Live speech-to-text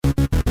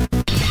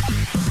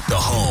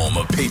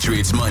of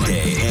Patriots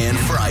Monday and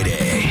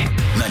Friday.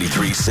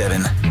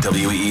 93.7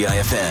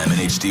 WEEI-FM and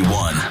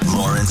HD1,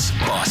 Lawrence,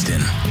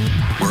 Boston.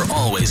 We're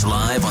always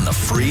live on the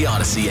free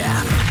Odyssey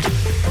app.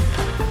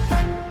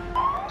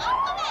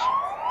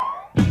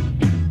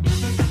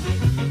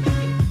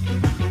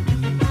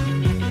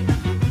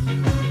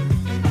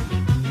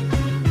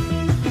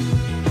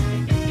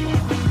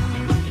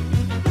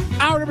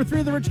 Hour number 3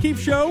 of the Rich Keefe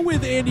Show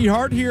with Andy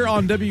Hart here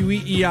on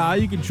WEEI.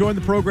 You can join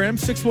the program,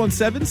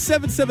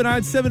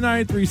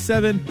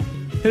 617-779-7937.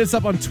 Hit us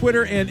up on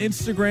Twitter and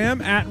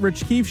Instagram at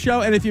Rich Keefe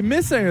Show. And if you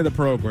miss any of the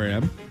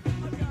program,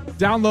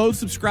 download,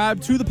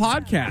 subscribe to the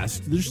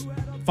podcast. Just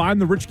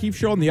find the Rich Keefe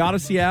Show on the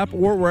Odyssey app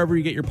or wherever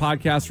you get your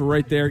podcasts. We're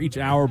right there. Each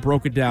hour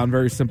broke it down.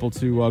 Very simple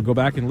to go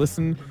back and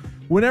listen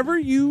whenever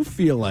you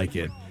feel like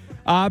it.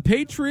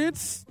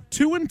 Patriots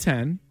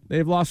 2-10.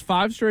 They've lost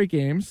 5 straight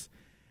games.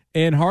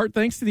 And Hart,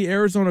 thanks to the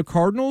Arizona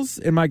Cardinals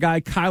and my guy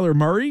Kyler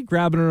Murray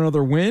grabbing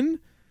another win,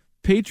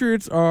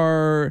 Patriots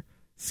are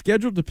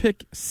scheduled to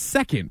pick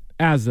second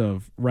as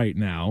of right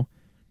now.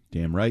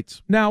 Damn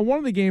right. Now, one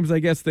of the games, I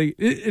guess,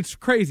 it's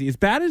crazy. As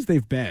bad as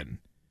they've been,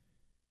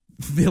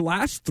 the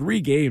last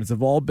 3 games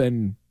have all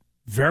been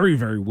very,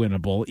 very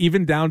winnable,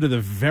 even down to the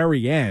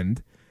very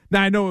end.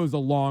 Now, I know it was a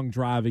long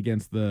drive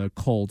against the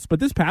Colts, but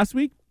this past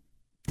week,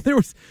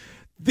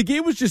 the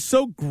game was just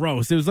so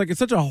gross. It was like it's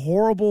such a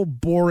horrible,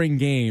 boring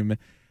game.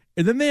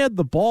 And then they had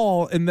the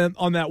ball, and then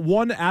on that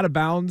one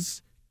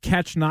out-of-bounds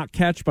catch, not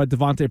catch by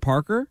Devontae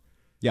Parker,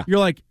 you're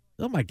like,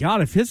 oh, my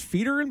God, if his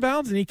feet are in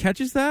bounds and he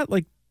catches that,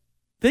 like,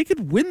 they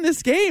could win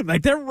this game.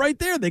 Like, they're right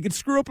there. They could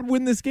screw up and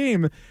win this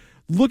game.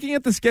 Looking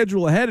at the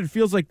schedule ahead, it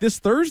feels like this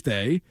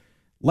Thursday,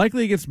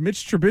 likely against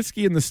Mitch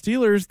Trubisky and the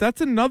Steelers, that's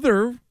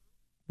another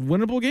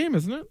winnable game,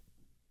 isn't it?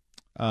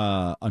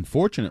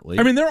 Unfortunately.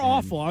 I mean, they're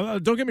awful.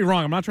 Don't get me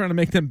wrong. I'm not trying to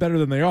make them better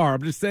than they are.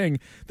 I'm just saying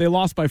they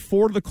lost by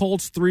 4 to the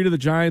Colts, 3 to the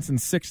Giants, and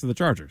 6 to the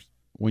Chargers.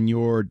 When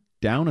you're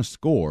down a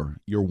score,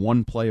 you're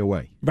one play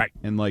away. Right.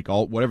 And like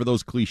whatever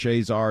those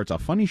cliches are, it's a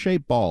funny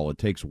shaped ball. It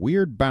takes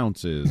weird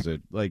bounces.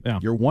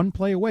 You're one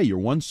play away. You're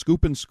one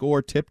scoop and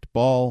score, tipped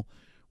ball,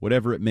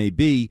 whatever it may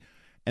be.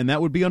 And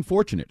that would be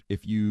unfortunate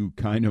if you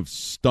kind of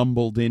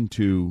stumbled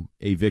into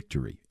a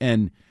victory.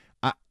 And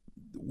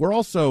we're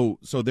also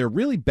so they're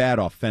really bad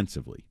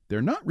offensively.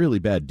 They're not really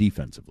bad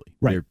defensively.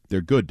 Right.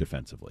 They're good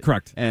defensively.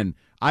 Correct. And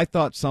I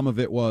thought some of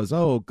it was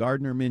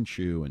Gardner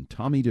Minshew and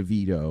Tommy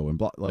DeVito and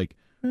That's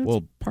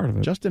part of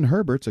it. Justin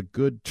Herbert's a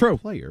good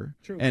player.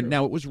 True.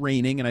 Now it was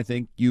raining, and I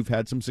think you've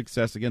had some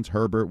success against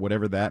Herbert,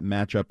 whatever that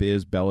matchup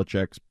is,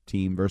 Belichick's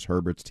team versus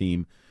Herbert's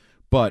team.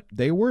 But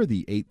they were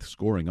the 8th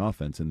scoring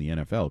offense in the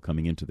NFL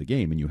coming into the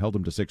game, and you held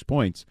them to 6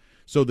 points.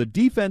 So the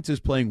defense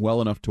is playing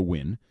well enough to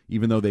win,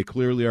 even though they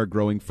clearly are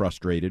growing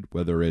frustrated,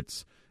 whether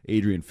it's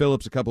Adrian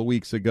Phillips a couple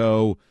weeks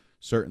ago,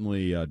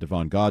 certainly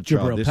Devon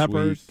Godshaw this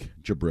week,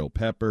 Jabril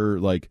Pepper.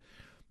 Like,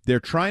 they're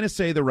trying to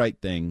say the right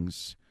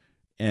things,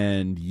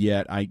 and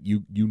yet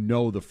you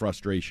know the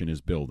frustration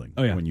is building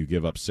when you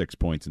give up 6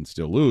 points and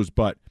still lose.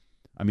 But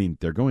I mean,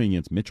 they're going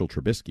against Mitchell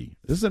Trubisky.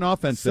 This is an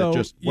offense that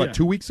just,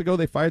 2 weeks ago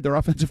they fired their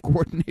offensive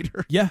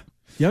coordinator? Yeah.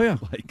 Yep,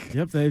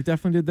 they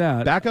definitely did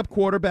that. Backup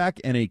quarterback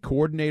and a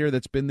coordinator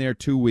that's been there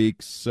 2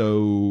 weeks,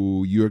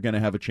 so you're going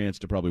to have a chance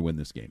to probably win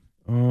this game.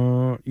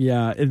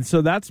 Yeah, and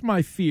so that's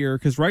my fear,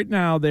 because right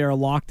now they are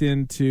locked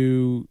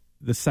into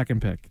the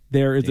second pick.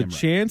 There is a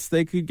chance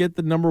they could get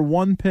the number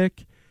 1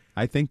 pick.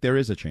 I think there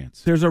is a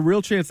chance. There's a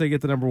real chance they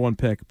get the number 1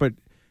 pick, but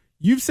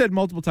you've said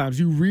multiple times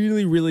you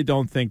really, really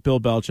don't think Bill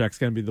Belichick's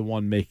going to be the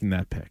one making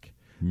that pick.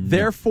 No.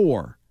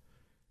 Therefore,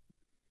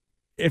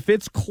 if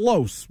it's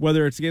close,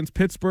 whether it's against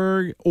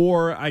Pittsburgh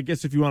or I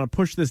guess if you want to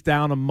push this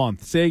down a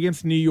month, say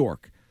against New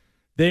York,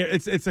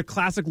 it's a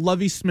classic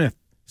Lovie Smith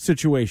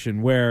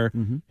situation where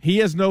he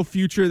has no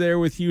future there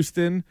with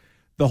Houston.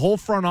 The whole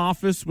front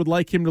office would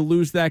like him to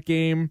lose that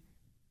game.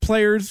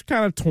 Players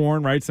kind of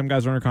torn, right? Some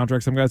guys are under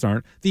contract, some guys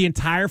aren't. The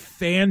entire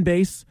fan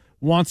base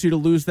wants you to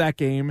lose that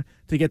game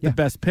to get the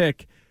best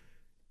pick.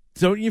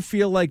 Don't you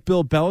feel like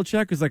Bill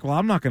Belichick is like, well,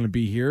 I'm not going to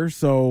be here,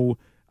 so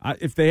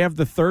if they have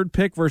the 3rd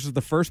pick versus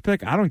the 1st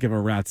pick, I don't give a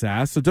rat's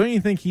ass. So don't you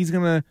think he's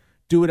going to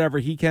do whatever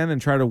he can and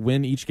try to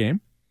win each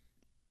game?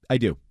 I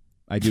do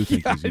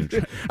think he's going to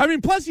try. I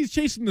mean, plus he's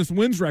chasing this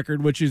wins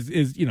record, which is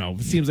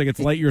seems like it's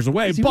light years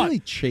away. Is he really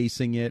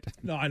chasing it?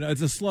 No, I know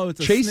it's a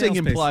chasing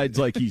implies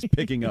like he's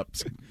picking up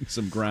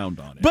some ground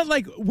on it. But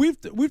like we've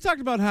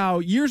talked about how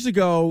years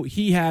ago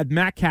he had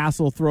Matt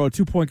Castle throw a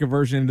 2-point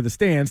conversion into the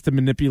stands to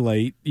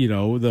manipulate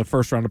the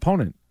first round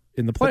opponent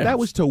in the playoffs. But that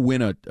was to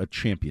win a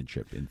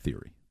championship in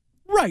theory,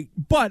 right?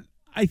 But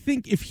I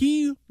think if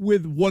he,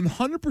 with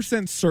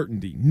 100%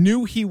 certainty,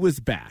 knew he was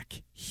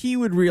back, he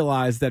would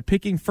realize that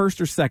picking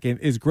 1st or 2nd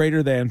is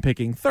greater than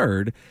picking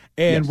 3rd.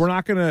 And we're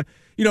not going to,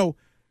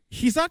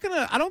 he's not going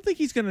to, I don't think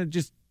he's going to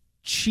just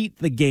cheat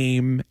the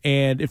game.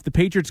 And if the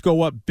Patriots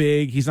go up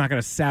big, he's not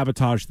going to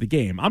sabotage the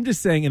game. I'm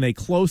just saying in a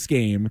close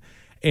game,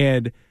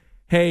 and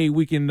hey,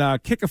 we can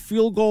kick a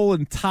field goal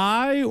and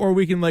tie, or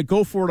we can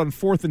go for it on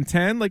 4th and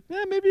 10.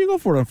 Maybe you go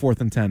for it on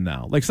 4th and 10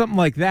 now. Something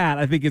like that,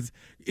 I think is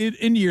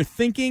into your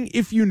thinking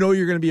if you know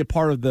you're going to be a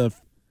part of the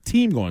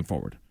team going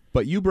forward.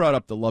 But you brought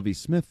up the Lovie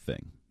Smith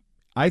thing.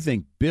 I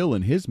think Bill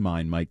in his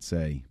mind might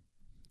say,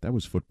 that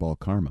was football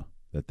karma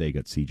that they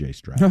got C.J.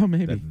 Stroud. Oh,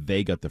 maybe. That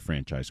they got the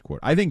franchise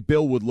quarterback. I think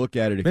Bill would look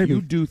at it, if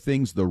you do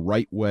things the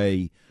right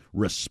way,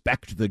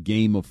 respect the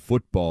game of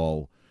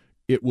football,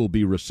 it will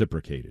be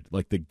reciprocated.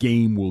 The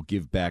game will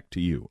give back to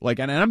you.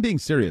 And I'm being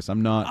serious.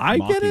 I'm not. I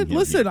get it.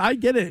 Listen, here. I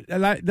get it,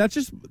 and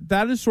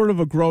that is sort of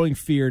a growing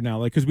fear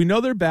now. Because we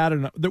know they're bad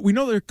enough. We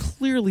know they're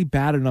clearly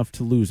bad enough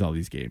to lose all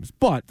these games,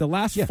 but the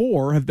last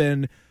 4 have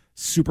been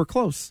super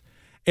close.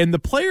 And the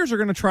players are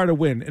going to try to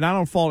win, and I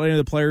don't fault any of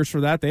the players for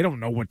that. They don't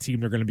know what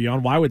team they're going to be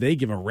on. Why would they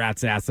give a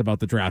rat's ass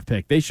about the draft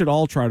pick? They should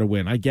all try to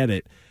win. I get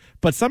it.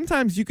 But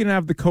sometimes you can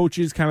have the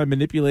coaches kind of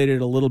manipulate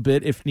it a little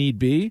bit if need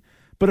be.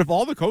 But if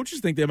all the coaches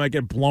think they might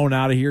get blown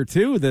out of here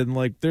too, then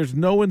there's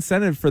no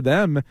incentive for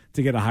them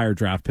to get a higher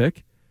draft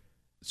pick.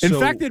 In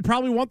fact, they'd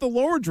probably want the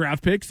lower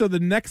draft pick so the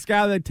next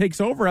guy that takes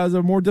over has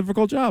a more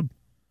difficult job.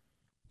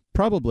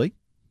 Probably.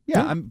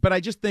 Yeah. But I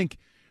just think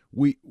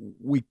we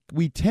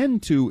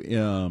tend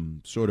to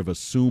sort of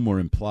assume or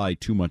imply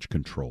too much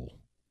control.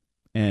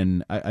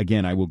 And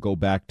I will go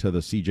back to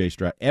the C.J.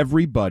 Stroud.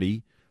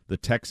 Everybody, the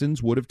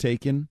Texans would have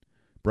taken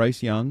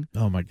Bryce Young.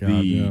 Oh, my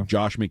God.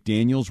 Josh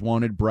McDaniels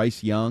wanted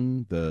Bryce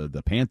Young.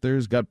 The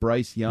Panthers got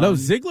Bryce Young. No,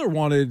 Ziegler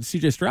wanted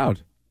C.J.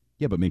 Stroud.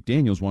 Yeah, but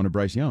McDaniels wanted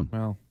Bryce Young.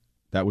 Well,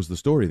 that was the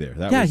story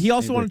there. He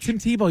also wanted Tim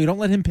Tebow. You don't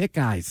let him pick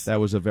guys. That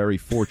was a very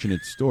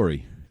fortunate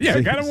story. Yeah,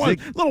 kind of a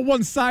little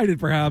one-sided,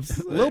 perhaps.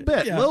 A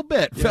little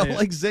bit. Felt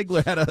like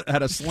Ziegler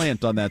had a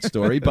slant on that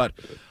story, but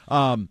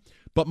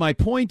my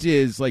point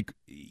is,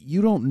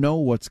 you don't know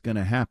what's going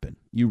to happen.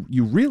 You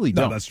really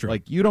don't. No, that's true.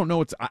 You don't know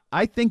what's.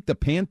 I think the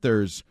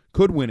Panthers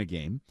could win a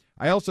game.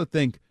 I also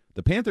think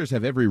the Panthers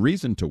have every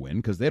reason to win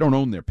because they don't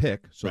own their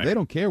pick, so they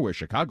don't care where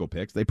Chicago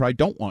picks. They probably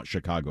don't want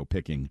Chicago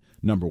picking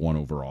number 1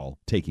 overall,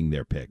 taking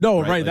their pick.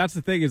 No, right. That's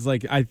the thing is,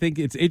 I think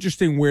it's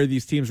interesting where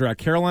these teams are at.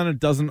 Carolina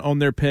doesn't own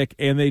their pick,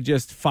 and they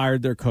just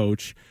fired their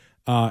coach.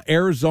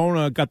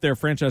 Arizona got their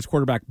franchise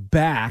quarterback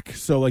back,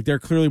 so they're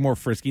clearly more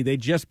frisky. They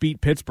just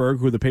beat Pittsburgh,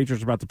 who the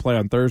Patriots are about to play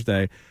on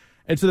Thursday.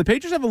 And so the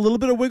Patriots have a little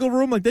bit of wiggle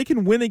room. They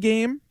can win a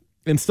game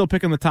and still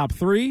pick in the top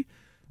 3.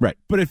 Right.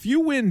 But if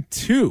you win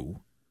 2,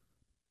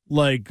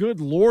 good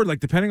Lord,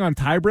 depending on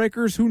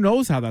tiebreakers, who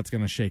knows how that's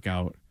going to shake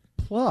out.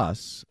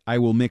 Plus, I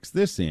will mix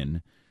this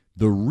in.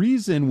 The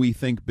reason we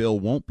think Bill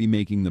won't be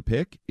making the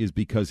pick is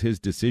because his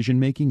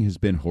decision-making has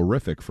been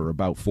horrific for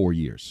about 4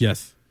 years.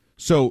 Yes.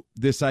 So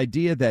this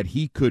idea that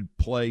he could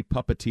play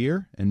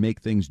puppeteer and make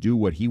things do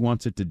what he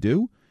wants it to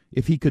do,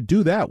 if he could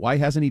do that, why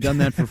hasn't he done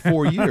that for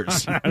 4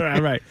 years?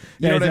 Right.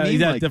 You know what I mean?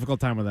 He's had a difficult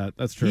time with that.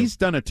 That's true. He's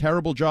done a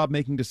terrible job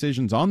making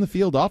decisions on the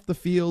field, off the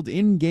field,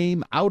 in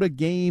game, out of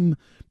game,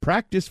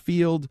 practice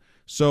field.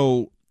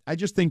 So I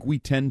just think we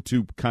tend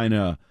to kind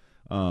of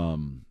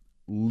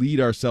lead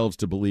ourselves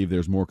to believe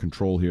there's more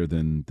control here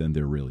than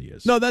there really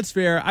is. No, that's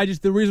fair.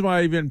 The reason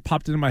why I even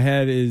popped into my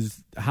head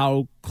is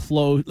how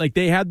close,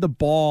 they had the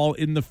ball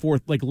in the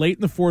fourth, late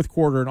in the fourth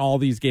quarter in all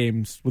these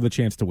games with a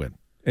chance to win.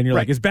 And you're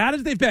as bad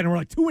as they've been, and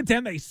we're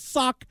 2-10, they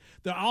suck.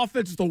 The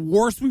offense is the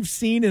worst we've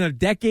seen in a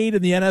decade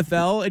in the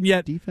NFL, and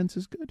yet defense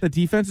is good. The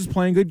defense is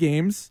playing good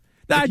games.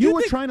 Now, if you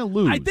were trying to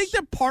lose, I think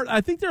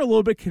they're a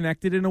little bit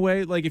connected in a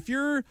way. If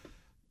you're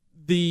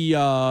the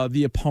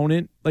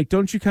opponent,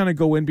 don't you kind of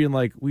go in being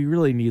we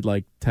really need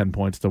 10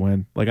 points to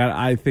win?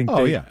 I think.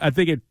 I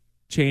think it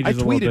changes.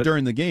 I tweeted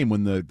during the game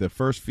when the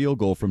first field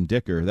goal from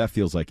Dicker, that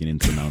feels like an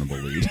insurmountable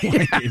lead.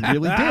 It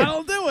really did.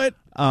 I'll do it.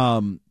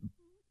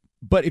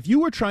 But if you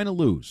were trying to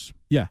lose,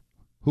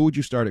 who would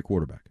you start at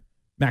quarterback?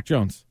 Mac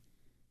Jones.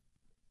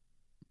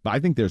 But I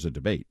think there's a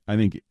debate. I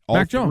think all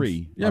Mac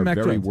three Jones. are Mac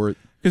very Jones. worth.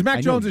 Because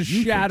Mac Jones is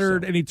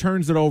shattered and he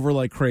turns it over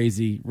like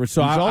crazy.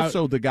 So he's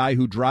also the guy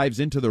who drives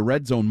into the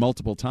red zone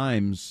multiple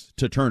times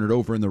to turn it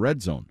over in the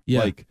red zone.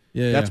 Yeah.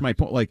 That's my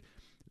point.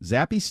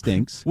 Zappy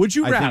stinks. Would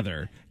you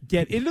rather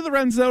get into the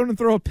red zone and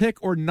throw a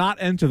pick or not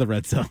enter the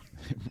red zone?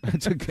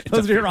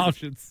 Those are your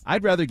options.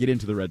 I'd rather get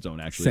into the red zone,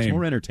 actually. Same. It's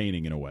more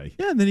entertaining in a way.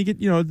 Yeah, and then you get,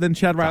 then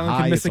Chad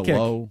Ryland can miss a kick.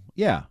 Low.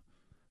 Yeah.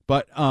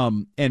 But,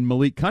 and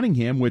Malik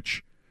Cunningham,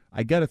 which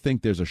I got to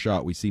think there's a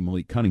shot we see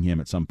Malik Cunningham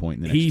at some point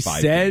in the next 5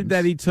 games. He said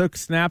that he took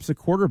snaps at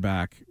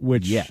quarterback,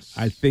 which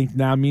I think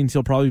now means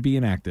he'll probably be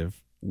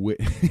inactive.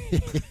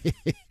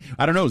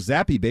 I don't know.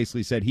 Zappy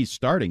basically said he's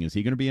starting. Is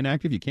he going to be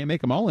inactive? You can't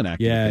make them all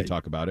inactive if they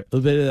talk about it. A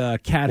little bit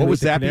of cat. What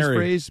was Zappy's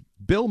phrase?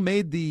 Bill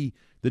made the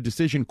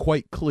decision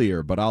quite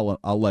clear, but I'll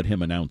let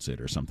him announce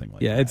it or something like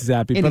that. Yeah, it's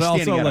Zappy. And but he's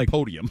also standing at a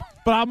podium.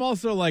 But I'm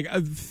also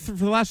for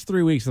the last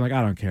 3 weeks, I'm I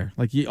don't care.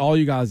 All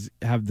you guys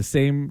have the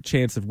same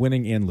chance of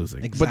winning and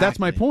losing. Exactly. But that's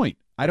my point.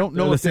 I don't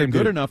know if they're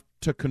good enough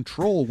to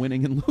control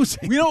winning and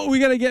losing. We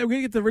gotta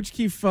get the Rich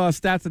Keefe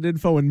stats and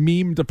info and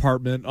meme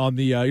department on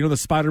the the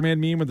Spider-Man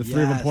meme with the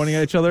three of them pointing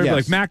at each other.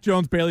 Yes. Mac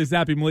Jones, Bailey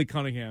Zappi, Malik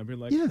Cunningham. Be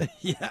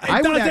it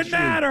doesn't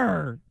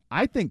matter.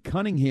 I think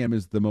Cunningham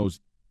is the most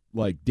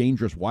like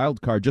dangerous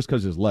wild card just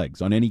because his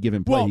legs. On any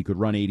given play, he could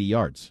run 80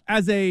 yards.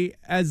 As a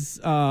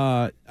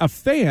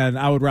fan,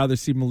 I would rather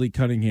see Malik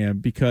Cunningham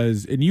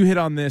because, and you hit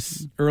on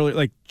this earlier,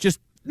 like just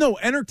no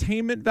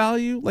entertainment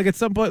value. Like at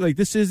some point, like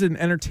this is an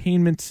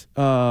entertainment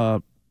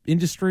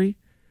industry.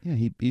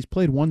 Yeah, he's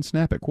played one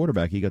snap at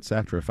quarterback. He got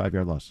sacked for a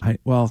 5-yard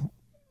loss.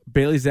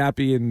 Bailey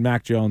Zappi and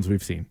Mac Jones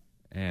we've seen,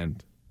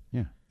 and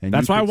and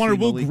that's why I wanted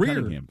Will Malik Grier.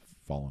 Cunningham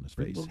fall on his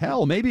face.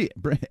 Hell, maybe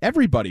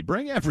everybody.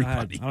 Bring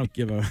everybody. I don't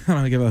give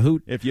a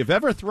hoot. If you've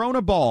ever thrown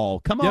a ball,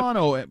 come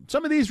on.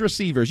 Some of these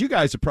receivers, you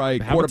guys are probably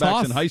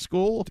quarterbacks in high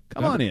school.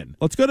 Come on in.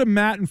 Let's go to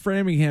Matt in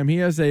Framingham. He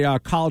has a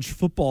college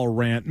football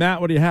rant.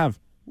 Matt, what do you have?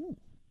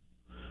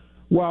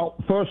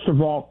 Well, first of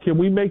all, can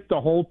we make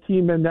the whole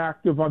team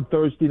inactive on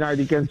Thursday night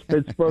against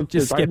Pittsburgh?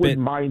 Just skip I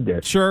wouldn't mind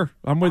it. Sure,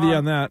 I'm with you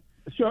on that.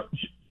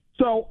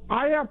 So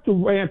I have to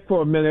rant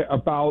for a minute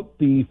about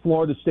the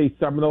Florida State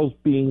Seminoles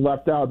being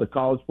left out of the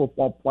college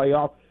football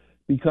playoff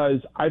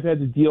because I've had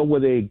to deal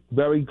with a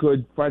very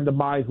good friend of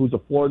mine who's a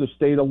Florida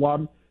State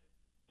alum.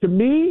 To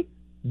me,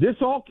 this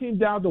all came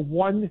down to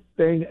one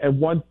thing and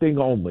one thing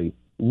only,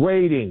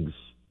 ratings.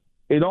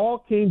 It all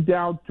came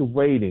down to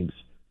ratings.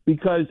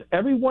 Because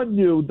everyone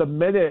knew the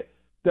minute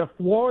that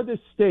Florida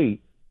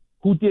State,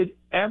 who did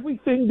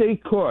everything they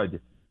could,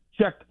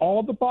 checked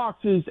all the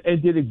boxes and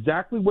did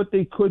exactly what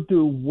they could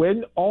do,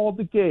 win all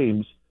the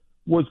games,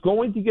 was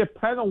going to get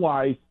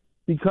penalized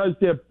because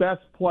their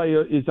best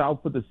player is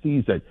out for the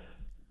season.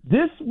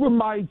 This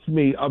reminds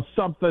me of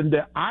something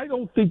that I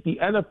don't think the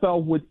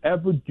NFL would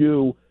ever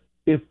do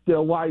if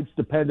their lives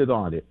depended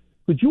on it.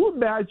 Could you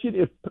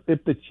imagine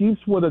if the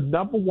Chiefs were the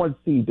number one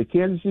seed, the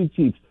Kansas City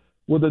Chiefs,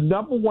 were the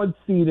number one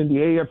seed in the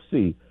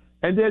AFC.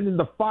 And then in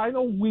the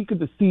final week of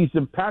the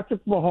season,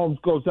 Patrick Mahomes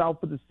goes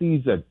out for the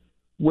season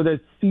with a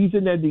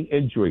season-ending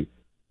injury.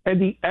 And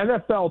the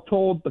NFL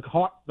told the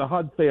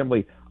Hunt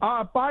family,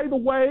 by the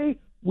way,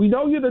 we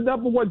know you're the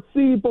number one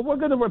seed, but we're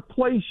going to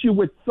replace you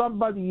with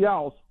somebody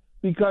else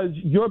because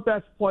your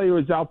best player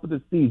is out for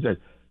the season.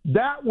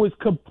 That was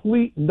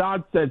complete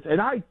nonsense, and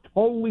I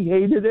totally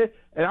hated it,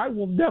 and I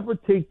will never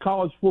take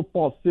college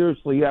football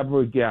seriously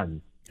ever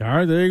again. All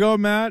right, there you go,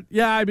 Matt.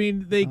 Yeah, I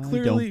mean, they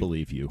clearly. I don't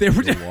believe you.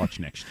 We'll watch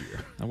next year.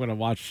 I'm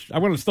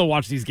gonna still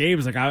watch these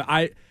games. Like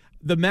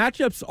the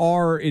matchups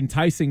are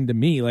enticing to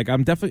me. Like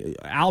I'm definitely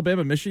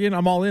Alabama, Michigan.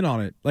 I'm all in on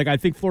it. Like I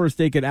think Florida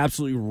State get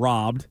absolutely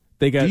robbed.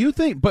 They got. Do you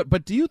think?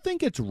 But do you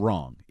think it's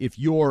wrong if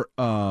your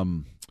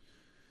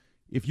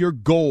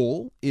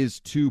goal is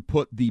to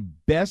put the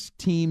best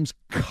teams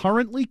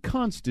currently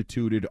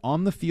constituted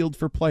on the field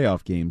for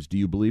playoff games? Do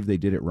you believe they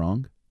did it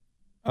wrong?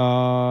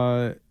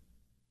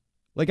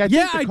 Like I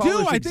think the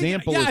college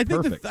example is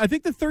perfect. I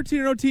think the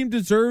 13-0 team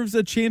deserves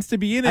a chance to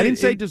be in it. I didn't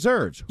say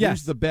deserves. Yes.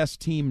 Who's the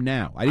best team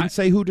now? I didn't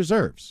say who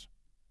deserves.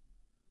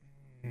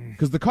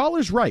 Because the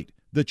caller's right.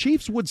 The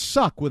Chiefs would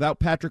suck without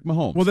Patrick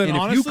Mahomes. Well, then, and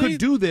honestly, if you could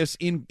do this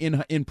in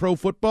pro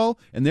football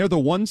and they're the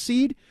one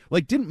seed,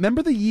 like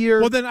remember the year?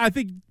 Well, then I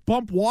think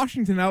bump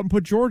Washington out and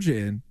put Georgia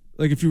in.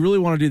 Like if you really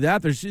want to do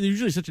that, there's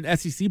usually such an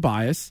SEC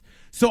bias.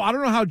 So I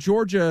don't know how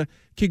Georgia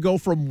can go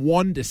from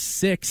 1 to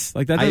 6.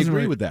 Like that. I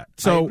agree with that.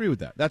 So I agree with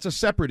that. That's a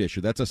separate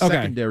issue. That's a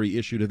secondary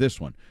issue to this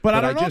one. But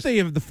I don't know if they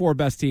have the 4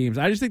 best teams.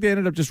 I just think they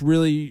ended up just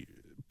really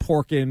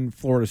porking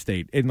Florida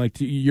State. And like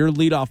to your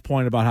leadoff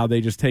point about how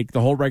they just take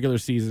the whole regular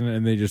season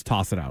and they just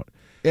toss it out.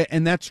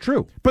 And that's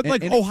true. But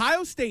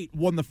Ohio State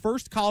won the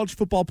first college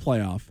football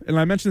playoff, and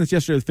I mentioned this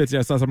yesterday with Fitzy.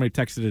 I saw somebody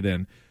texted it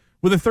in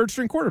with a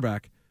third-string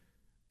quarterback.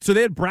 So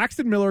they had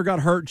Braxton Miller got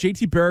hurt,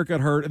 J.T. Barrett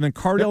got hurt, and then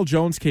Cardale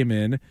Jones came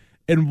in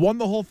and won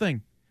the whole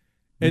thing.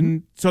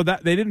 And so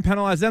that they didn't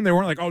penalize them. They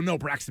weren't like, oh, no,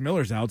 Braxton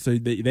Miller's out, so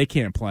they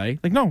can't play.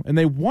 Like, no, and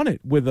they won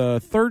it with a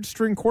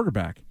third-string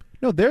quarterback.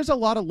 No, there's a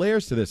lot of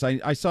layers to this.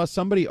 I saw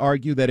somebody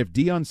argue that if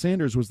Deion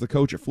Sanders was the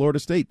coach at Florida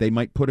State, they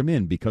might put him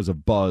in because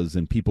of buzz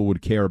and people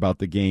would care about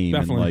the game.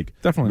 Definitely.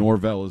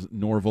 Norvell,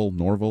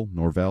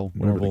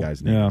 whatever the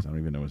guy's name is. I don't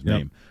even know his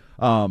name.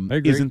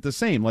 Isn't the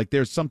same. Like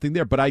there's something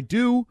there. But I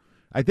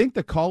think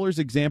the caller's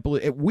example,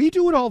 we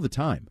do it all the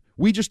time.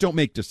 We just don't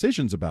make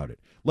decisions about it.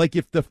 Like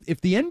if the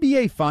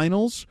NBA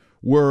Finals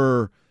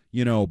were,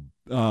 Nuggets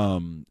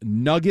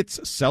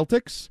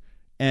Celtics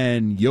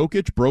and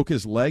Jokic broke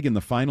his leg in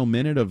the final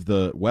minute of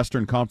the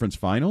Western Conference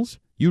Finals,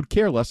 you'd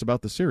care less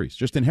about the series,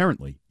 just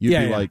inherently. You'd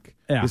be like,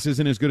 this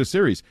isn't as good a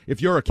series.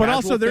 If you're a casual but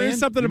also there fan, is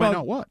something you about might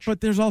not watch.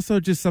 But there's also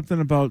just something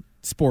about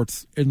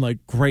sports and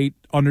like great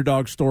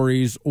underdog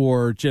stories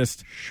or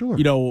just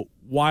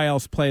why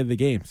else play the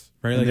games,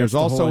 right? And there's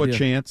also a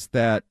chance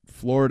that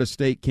Florida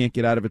State can't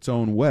get out of its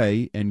own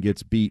way and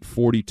gets beat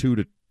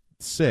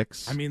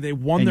 42-6. I mean, they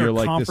won their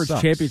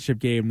conference championship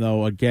game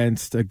though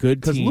against a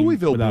good team. Because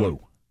Louisville blew.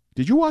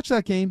 Did you watch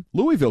that game?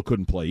 Louisville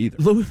couldn't play either.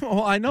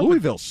 I know.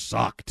 Louisville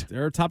sucked.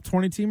 They're a top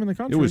 20 team in the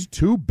country. It was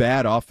two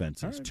bad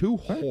offenses,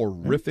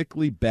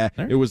 horrifically bad.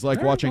 It was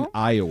like watching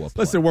Iowa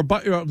play. Listen,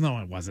 no,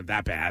 it wasn't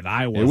that bad.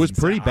 It was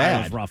pretty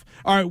bad. It was rough.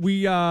 All right,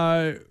 we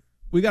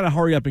got to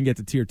hurry up and get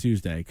to Tier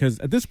Tuesday because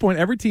at this point,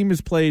 every team has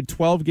played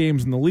 12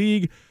 games in the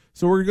league.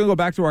 So we're going to go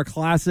back to our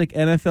classic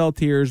NFL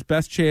tiers.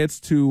 Best chance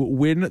to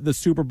win the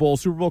Super Bowl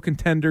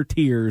contender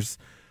tiers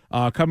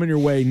coming your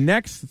way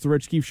next. It's the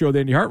Rich Keefe Show with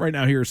Andy Hart. Right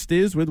now, here's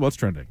Stiz with What's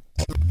Trending.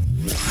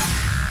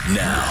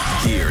 Now,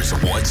 here's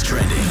What's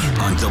Trending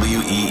on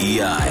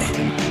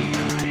WEEI.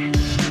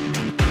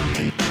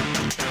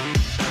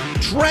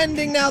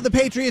 Trending now, the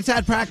Patriots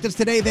had practice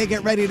today. They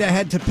get ready to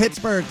head to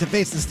Pittsburgh to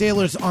face the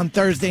Steelers on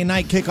Thursday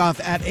night,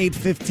 kickoff at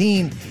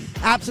 8:15.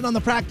 Absent on the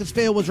practice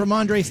field was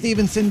Ramondre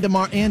Stevenson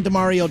and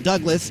Demario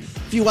Douglas. A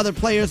few other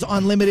players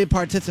on limited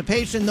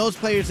participation. Those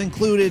players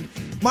included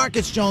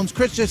Marcus Jones,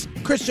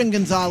 Christian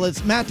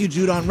Gonzalez, Matthew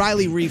Judon,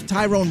 Riley Reif,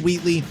 Tyrone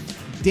Wheatley,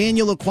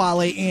 Daniel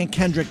Aquale, and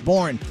Kendrick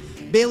Bourne.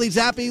 Bailey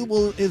Zappi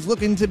is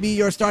looking to be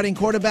your starting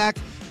quarterback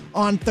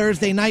on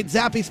Thursday night.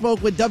 Zappi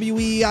spoke with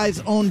WEEI's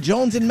own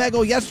Jones and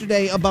Mego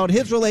yesterday about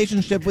his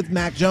relationship with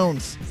Mac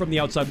Jones. From the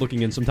outside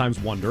looking in, sometimes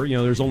wonder,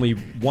 there's only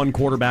one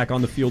quarterback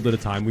on the field at a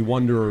time. We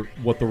wonder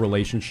what the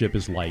relationship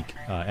is like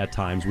at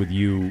times with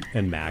you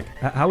and Mac.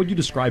 How would you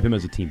describe him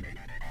as a teammate?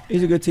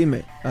 He's a good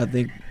teammate. I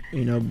think,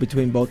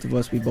 between both of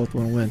us, we both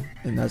want to win,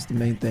 and that's the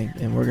main thing.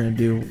 And we're going to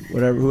do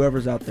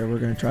whoever's out there, we're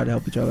going to try to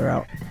help each other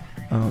out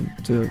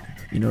to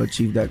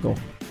achieve that goal.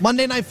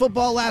 Monday Night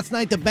Football last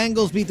night, the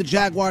Bengals beat the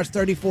Jaguars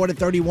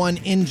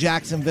 34-31 in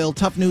Jacksonville.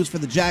 Tough news for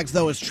the Jags,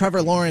 though, as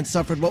Trevor Lawrence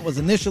suffered what was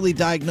initially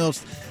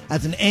diagnosed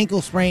as an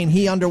ankle sprain.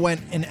 He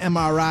underwent an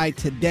MRI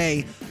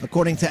today,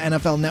 according to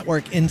NFL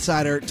Network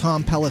insider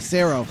Tom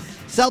Pelissero.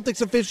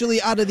 Celtics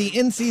officially out of the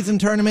in-season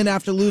tournament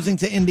after losing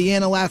to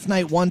Indiana last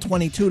night,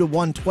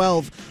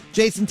 122-112.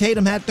 Jason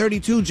Tatum had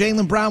 32,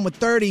 Jaylen Brown with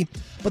 30,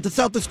 but the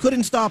Celtics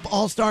couldn't stop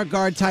all-star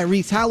guard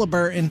Tyrese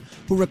Halliburton,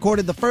 who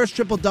recorded the first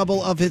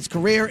triple-double of his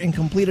career and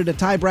completed a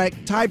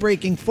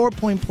tie-breaking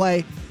four-point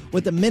play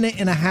with a minute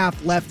and a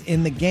half left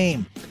in the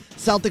game.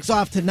 Celtics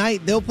off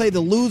tonight. They'll play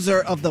the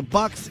loser of the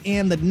Bucks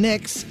and the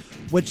Knicks,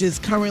 which is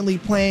currently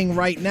playing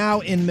right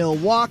now in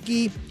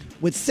Milwaukee.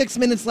 With 6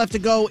 minutes left to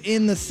go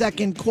in the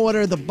second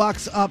quarter, the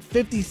Bucks up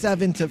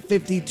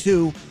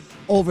 57-52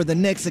 over the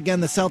Knicks. Again,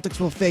 the Celtics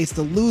will face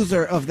the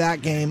loser of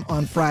that game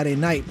on Friday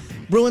night.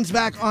 Bruins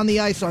back on the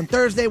ice on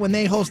Thursday when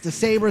they host the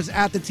Sabres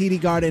at the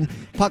TD Garden.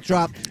 Puck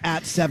drop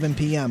at 7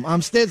 p.m.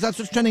 I'm Stiz. That's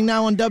what's trending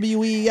now on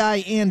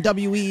WEEI and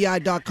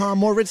WEEI.com.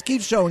 More Rich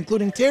Keefe Show,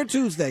 including Tear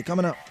Tuesday,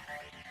 coming up.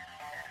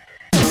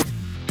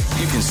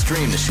 You can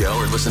stream the show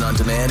or listen on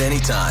demand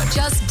anytime.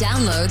 Just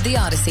download the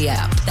Odyssey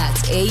app.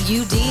 That's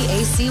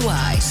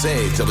AUDACY.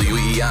 Save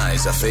WEEI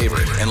as a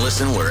favorite and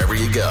listen wherever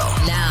you go.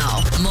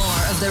 Now,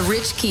 more of The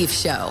Rich Keefe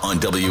Show on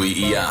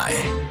WEEI.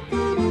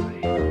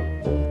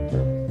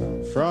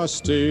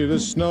 Frosty the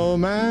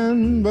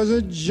Snowman was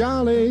a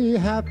jolly,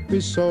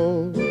 happy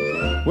soul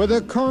with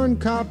a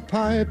corncob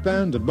pipe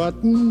and a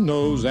button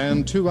nose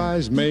and two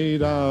eyes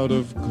made out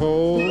of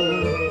coal.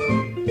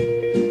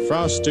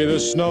 Frosty the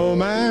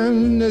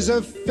Snowman is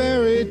a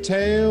fairy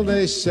tale,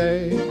 they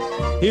say.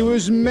 He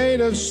was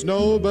made of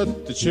snow,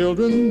 but the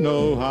children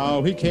know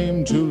how he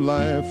came to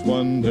life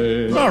one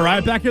day. All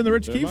right, back in the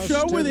Rich Keefe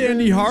Show with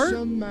Andy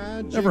Hart.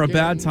 Never a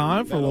bad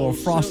time for a little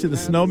Frosty the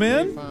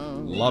Snowman.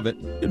 Love it.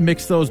 You can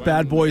mix those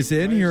bad boys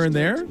in here and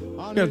there.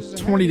 Got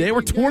 20 days.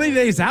 We're 20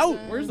 days out.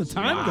 Where's the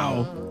time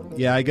go?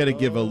 Yeah, I got to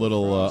give a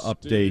little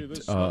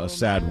update, a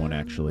sad one,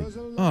 actually.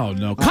 Oh,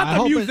 no. Cut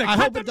the music. I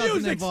Cut hope the it doesn't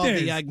music, involve Stiz.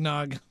 the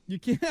eggnog. You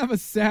can't have a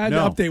sad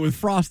No. update with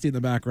Frosty in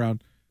the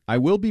background. I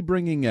will be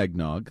bringing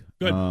eggnog.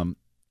 Good.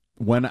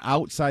 When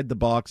outside the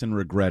box and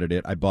regretted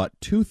it, I bought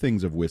two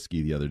things of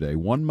whiskey the other day.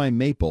 One, my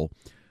maple.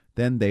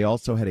 Then they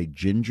also had a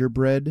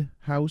gingerbread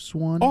house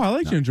one. Oh, I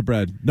like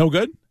gingerbread. No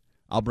good?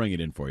 I'll bring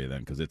it in for you then,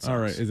 because it's All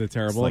right. Is it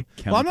terrible? like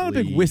Well, I'm not a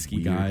big chemically whiskey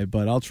weird. guy,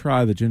 but I'll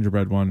try the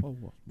gingerbread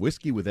one.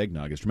 Whiskey with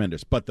eggnog is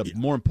tremendous. But the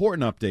more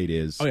important update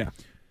is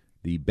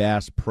the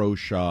Bass Pro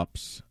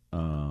Shops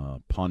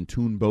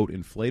pontoon boat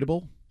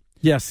inflatable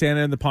Yeah,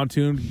 Santa and the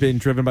pontoon being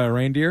driven by a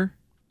reindeer.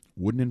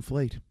 wouldn't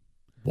inflate.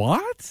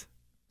 What?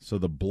 So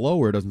the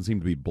blower doesn't seem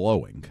to be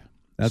blowing.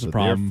 That's so a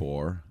problem.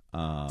 Therefore,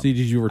 See,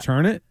 did you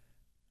return it?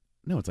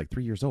 no, it's like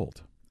 3 years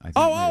old. I think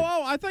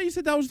I thought you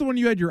said that was the one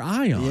you had your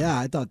eye on. Yeah,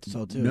 I thought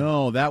so, too.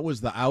 No, that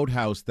was the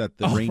outhouse that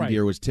the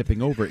reindeer right. was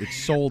tipping over. It's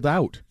sold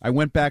out. I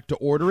went back to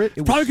order it.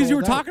 It was Probably because you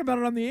were sold out. talking about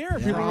it on the air.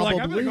 People were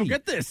like, I'm going to go Probably.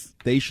 get this.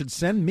 They should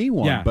send me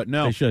one, Yeah, but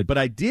no. they should. But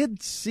I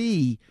did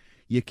see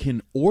you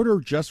can order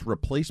just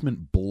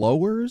replacement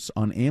blowers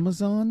on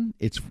Amazon.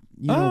 It's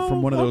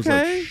from one of those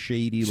okay. like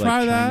shady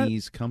Try that.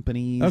 Chinese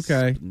companies.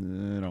 Okay. I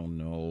don't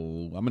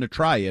know. I'm going to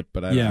try it,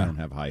 but I don't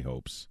have high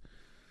hopes.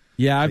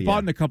 Yeah, I've So,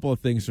 bought a couple of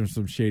things from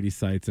some shady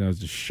sites, and I was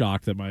just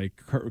shocked that my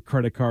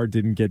credit card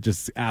didn't get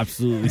just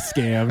absolutely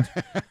scammed.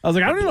 I was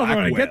like, I don't even know if I'm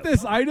going to get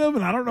this item,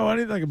 and I don't know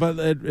anything, but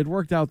it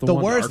worked out. The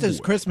worst is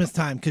Christmas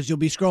time because you'll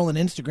be scrolling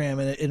Instagram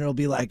and it'll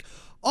be like,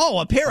 oh,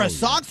 a pair of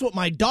socks with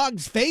my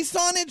dog's face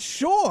on it?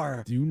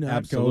 Sure. Do not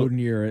Absolutely. go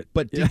near it.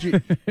 But did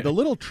you? The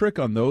little trick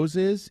on those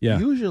is Yeah.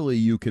 usually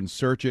you can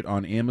search it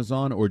on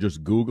Amazon or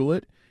just Google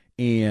it,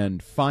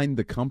 and find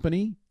the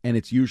company, and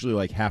it's usually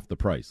like half the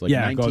price. Like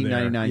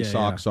 $19.99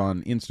 socks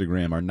on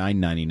Instagram are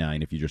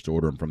 $9.99 if you just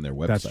order them from their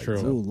website. That's true.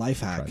 So Ooh, life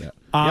hack.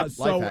 life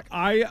hack.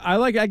 I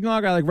like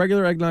eggnog. I like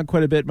regular eggnog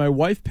quite a bit. My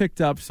wife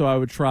picked up, so I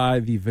would try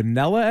the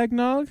vanilla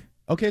eggnog.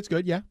 Okay, it's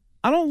good, yeah.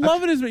 I don't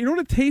love it as much. You know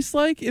what it tastes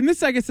like? And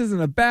this, I guess,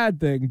 isn't a bad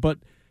thing, but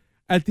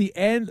at the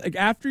end, like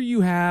after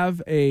you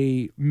have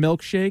a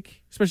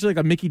milkshake, especially like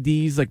a Mickey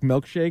D's like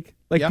milkshake,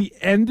 like the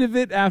end of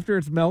it after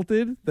it's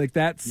melted, like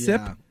that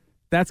sip,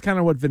 that's kind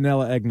of what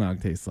vanilla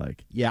eggnog tastes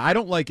like. Yeah, I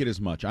don't like it as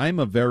much. I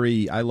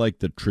like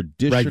the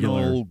traditional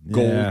Regular.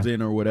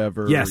 golden or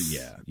whatever. Yes.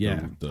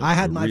 Yeah. I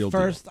had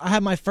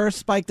my first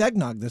spiked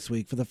eggnog this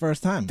week for the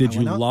first time. Did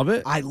you love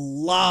it? I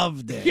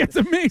loved it. Yeah, it's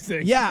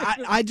amazing. Yeah,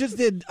 I just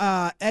did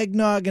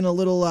eggnog and a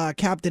little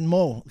Captain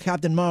Mo.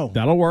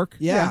 That'll work.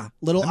 Yeah.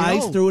 Little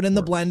ice, threw it in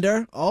the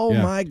blender. Oh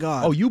my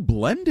God. Oh, you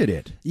blended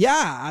it.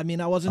 Yeah, I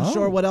mean, I wasn't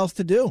sure what else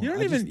to do. You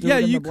don't even. Yeah,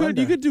 you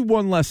could do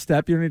one less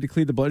step. You don't need to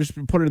clean the blender.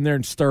 Just put it in there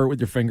and stir it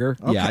with your finger.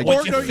 Okay. Yeah,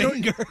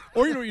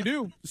 Or you know what you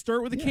do? Stir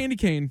it with a candy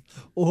cane.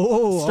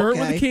 Oh, Stir it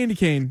with a candy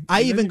cane.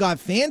 I even got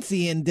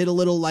fancy and did a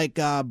little like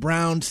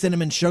brown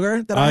cinnamon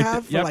sugar that I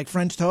have for like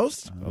French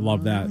toast. I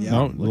love that. Yeah.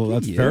 No, well,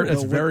 that's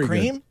very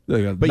cream.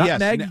 good. But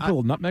nutmeg, yes, a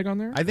little nutmeg on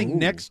there. I think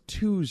next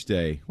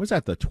Tuesday, was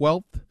that the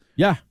 12th?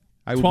 Yeah.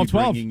 I will be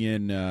bringing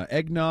in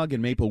eggnog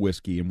and maple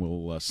whiskey, and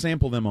we'll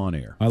sample them on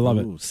air. I love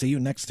it. See you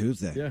next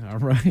Tuesday. Yeah, all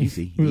right.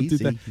 Easy.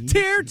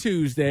 Tier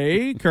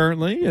Tuesday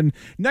currently, and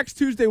next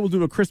Tuesday we'll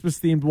do a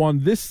Christmas-themed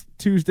one. This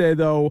Tuesday,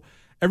 though,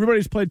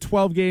 everybody's played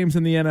 12 games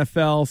in the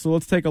NFL, so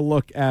let's take a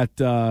look at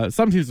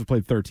some teams have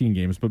played 13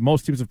 games, but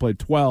most teams have played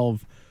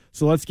 12.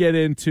 So let's get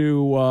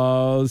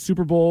into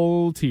Super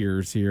Bowl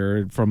tiers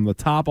here, from the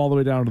top all the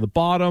way down to the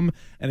bottom.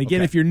 And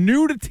again, if you're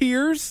new to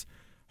tiers,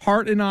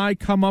 Hart and I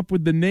come up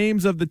with the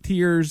names of the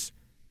tiers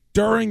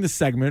during the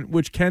segment,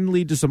 which can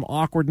lead to some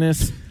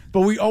awkwardness,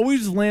 but we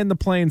always land the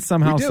plane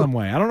somehow, some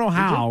way. I don't know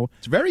how.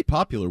 It's very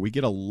popular. We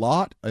get a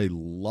lot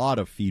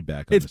of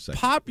feedback on this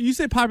segment. You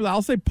say popular,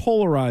 I'll say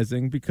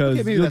polarizing,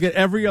 because you'll get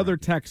every other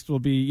text will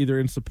be either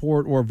in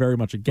support or very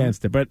much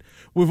against it. But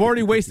we've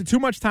already wasted too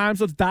much time,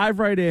 so let's dive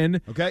right in.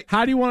 Okay.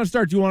 How do you want to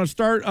start? Do you want to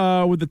start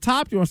with the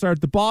top? Do you want to start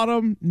at the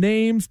bottom?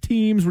 Names,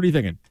 teams, what are you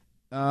thinking?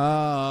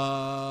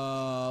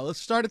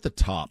 Let's start at the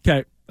top.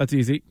 Okay, that's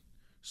easy.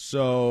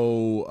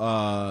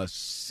 So,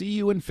 see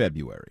you in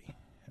February.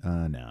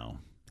 No,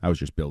 I was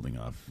just building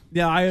off.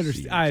 Yeah, I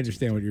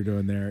understand what you're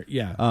doing there.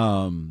 Yeah.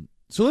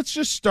 So let's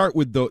just start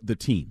with the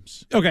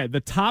teams. Okay, the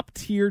top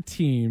tier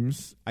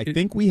teams. I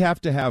think we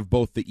have to have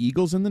both the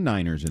Eagles and the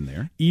Niners in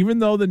there. Even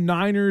though the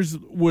Niners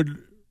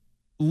would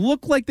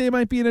look like they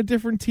might be in a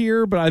different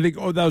tier, but I think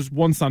that was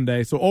one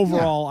Sunday. So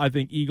overall, I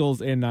think Eagles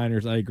and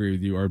Niners, I agree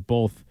with you, are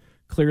both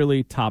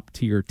clearly top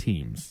tier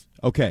teams.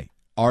 Okay.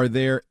 Are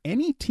there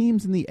any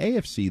teams in the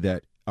AFC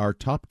that are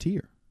top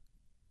tier?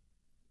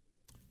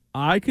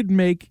 I could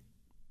make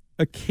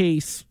a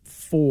case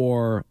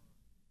for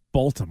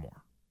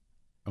Baltimore.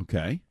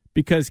 Okay.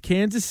 Because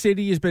Kansas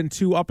City has been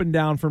too up and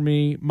down for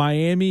me.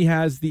 Miami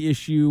has the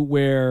issue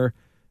where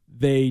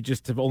they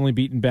just have only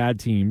beaten bad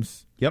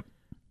teams. Yep.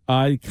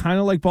 I kind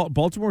of like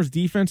Baltimore's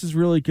defense is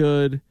really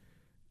good.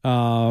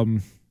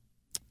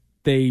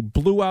 They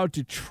blew out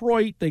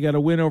Detroit. They got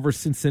a win over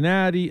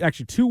Cincinnati.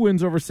 Actually, 2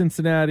 wins over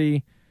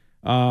Cincinnati.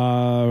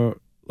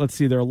 Let's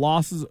see, their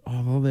losses.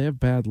 Oh, they have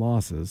bad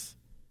losses.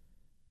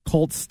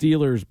 Colts,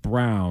 Steelers,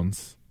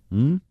 Browns.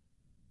 Yeah,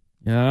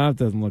 that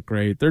doesn't look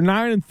great. They're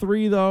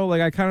 9-3 though.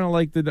 Like, I kind of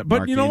like the. But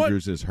Mark you know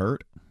Andrews what? is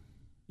hurt.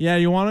 Yeah,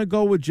 you want to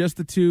go with just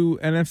the 2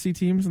 NFC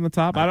teams in the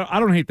top? I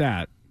don't hate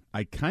that.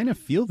 I kind of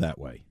feel that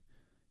way.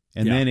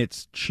 And then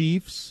it's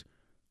Chiefs,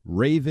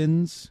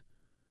 Ravens,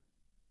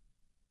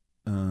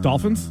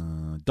 Dolphins?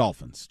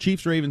 Dolphins.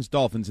 Chiefs, Ravens,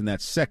 Dolphins in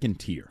that second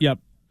tier. Yep.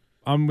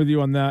 I'm with you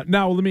on that.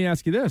 Now, let me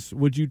ask you this.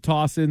 Would you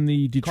toss in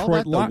the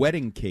Detroit Lions? The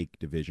wedding cake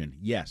division.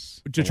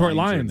 Yes. Detroit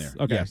Lions.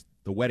 There. Okay. Yes,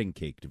 the wedding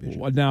cake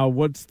division. Now,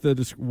 what's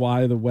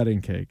why the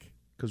wedding cake?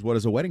 Because what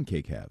does a wedding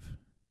cake have?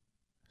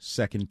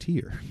 Second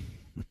tier.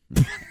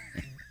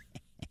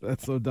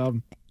 That's so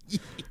dumb.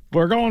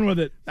 We're going with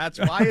it. That's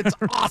why it's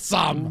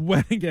awesome.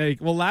 Wedding cake.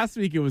 Well, last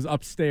week it was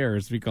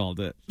upstairs, we called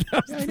it.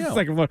 I know.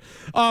 Second floor.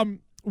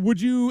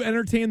 Would you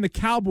entertain the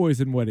Cowboys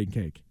in wedding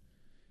cake?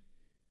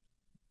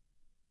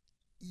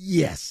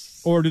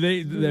 Yes. Or do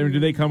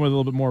they come with a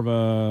little bit more of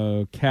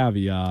a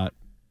caveat?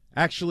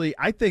 Actually,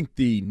 I think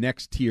the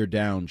next tier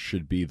down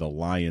should be the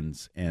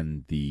Lions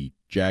and the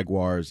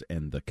Jaguars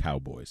and the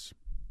Cowboys.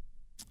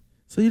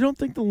 So you don't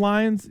think the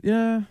Lions?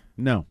 Yeah.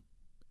 No.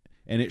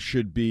 And it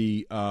should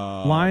be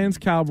Lions,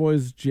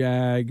 Cowboys,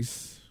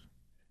 Jags.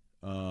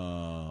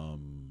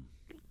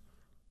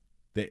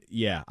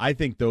 I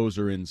think those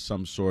are in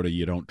some sort of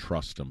you don't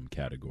trust them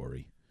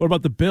category. What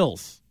about the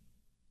Bills?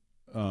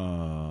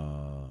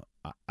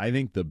 I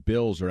think the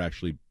Bills are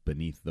actually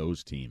beneath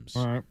those teams.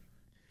 All right.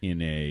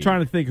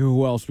 Trying to think of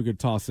who else we could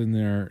toss in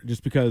there,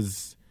 just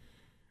because.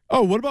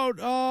 Oh, what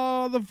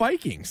about the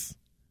Vikings?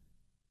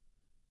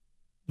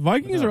 The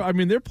Vikings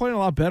they're playing a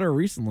lot better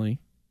recently.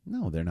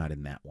 No, they're not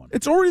in that one.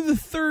 It's already the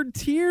third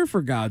tier,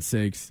 for God's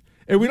sakes.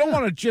 And we don't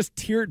want to just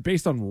tier it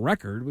based on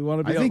record. We want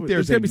to be. I think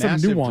there's going to be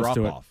massive some nuance drop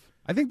to it. off.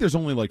 I think there's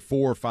only like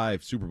 4 or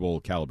 5 Super Bowl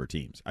caliber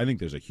teams. I think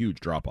there's a huge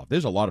drop off.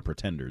 There's a lot of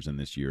pretenders in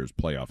this year's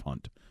playoff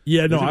hunt.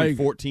 Yeah, no, I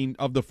 14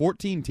 of the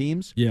 14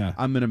 teams. Yeah,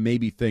 I'm going to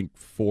maybe think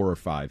 4 or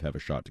 5 have a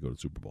shot to go to the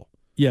Super Bowl.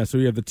 Yeah, so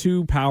you have the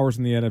 2 powers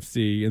in the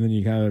NFC, and then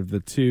you kind of have the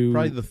 2.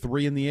 Probably the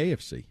 3 in the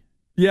AFC.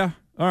 Yeah,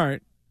 all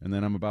right. And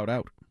then I'm about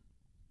out.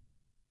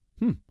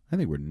 I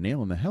think we're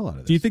nailing the hell out of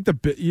this. Do you think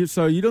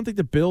so you don't think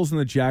the Bills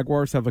and the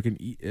Jaguars have like an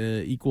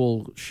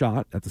equal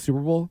shot at the Super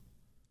Bowl?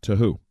 To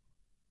who?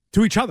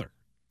 To each other.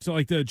 So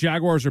like the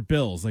Jaguars or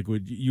Bills, like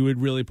would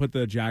really put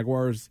the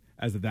Jaguars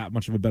as that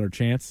much of a better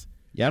chance?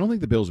 Yeah, I don't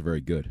think the Bills are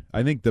very good.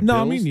 I think the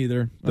No, Bills, me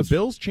neither. The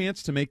Bills'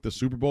 chance to make the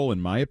Super Bowl, in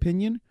my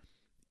opinion,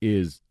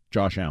 is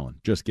Josh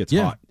Allen. Just gets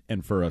hot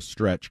and for a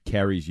stretch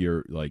carries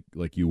your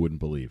like you wouldn't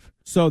believe.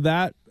 So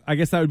that I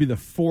guess that would be the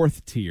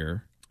 4th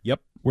tier. Yep.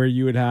 Where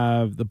you would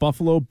have the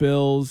Buffalo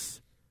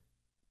Bills,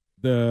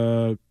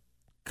 the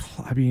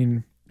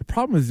problem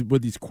is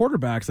with these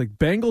quarterbacks, like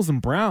Bengals and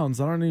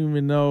Browns, I don't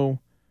even know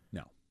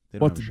they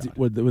don't have a shot.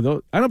 With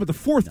those. I know, but the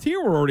 4th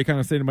tier we're already kind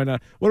of saying might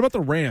not. What about the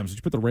Rams? Did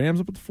you put the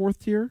Rams up at the 4th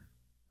tier?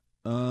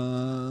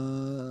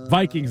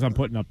 Vikings I'm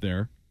putting up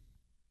there.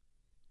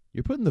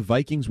 You're putting the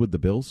Vikings with the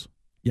Bills?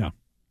 Yeah.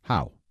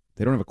 How?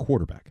 They don't have a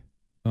quarterback.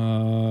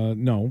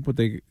 No, but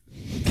they...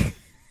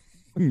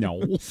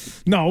 No,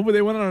 but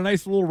they went on a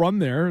nice little run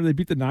there. They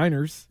beat the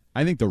Niners.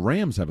 I think the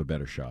Rams have a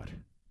better shot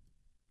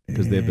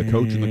because they have the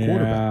coach and the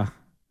quarterback.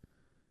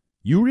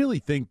 You really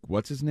think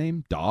what's his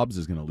name Dobbs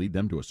is going to lead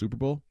them to a Super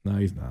Bowl? No,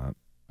 he's not.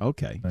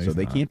 Okay, No, so he's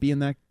they not. can't be in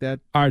that.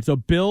 All right, so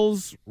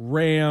Bills,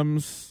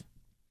 Rams,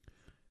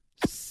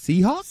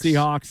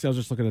 Seahawks. I was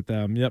just looking at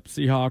them. Yep,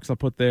 Seahawks. I'll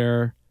put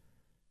there.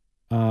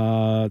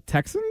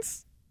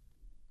 Texans.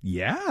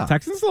 Yeah,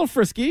 Texans a little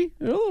frisky.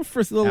 A little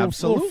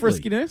Absolutely.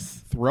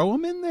 friskiness. Throw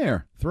them in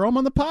there. Throw them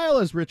on the pile,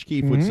 as Rich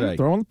Keefe would say.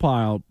 Throw on the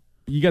pile.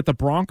 You got the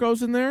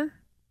Broncos in there?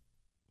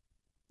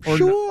 Or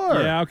Sure.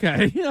 No? Yeah,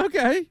 okay.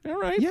 Okay. All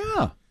right.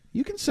 Yeah,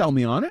 you can sell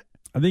me on it.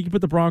 I think you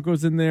put the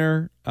Broncos in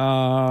there.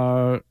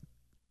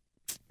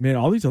 Man,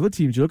 all these other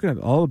teams, you're looking at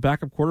all the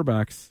backup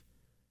quarterbacks.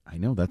 I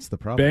know, that's the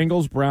problem.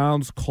 Bengals,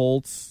 Browns,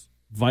 Colts,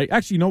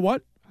 Actually, you know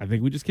what? I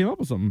think we just came up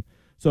with something.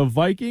 So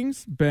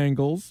Vikings,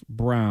 Bengals,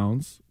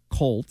 Browns,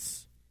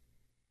 Colts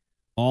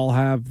all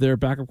have their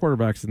backup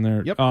quarterbacks in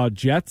there. Yep.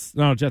 Jets?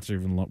 No, Jets are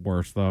even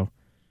worse, though.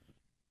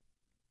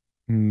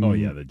 Oh,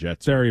 yeah, the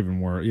Jets. They're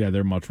even worse. Yeah,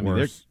 they're much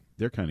worse.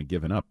 They're kind of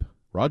giving up.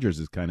 Rodgers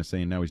is kind of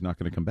saying now he's not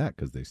going to come back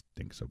because they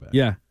stink so bad.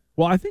 Yeah.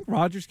 Well, I think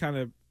Rodgers kind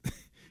of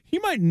he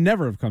might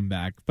never have come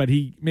back, but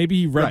maybe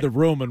he read Right. the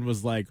room and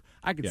was like,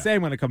 I could say I'm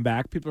going to come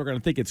back. People are going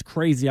to think it's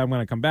crazy I'm going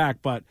to come back,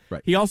 but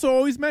he also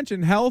always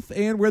mentioned health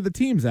and where the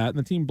team's at, and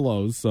the team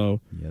blows, so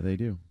yeah, they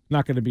do.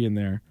 Not going to be in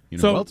there. You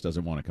know who else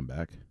doesn't want to come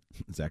back?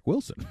 Zach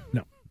Wilson.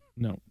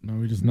 No,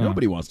 we just not.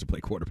 Nobody wants to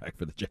play quarterback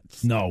for the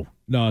Jets. No,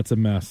 it's a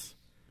mess.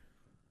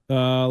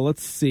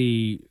 Let's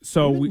see.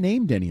 So we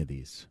named any of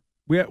these.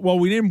 We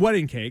named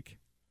Wedding Cake.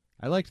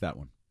 I liked that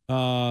one.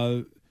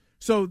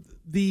 So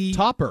the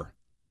Topper.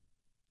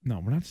 No,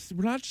 we're not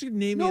just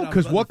naming. No,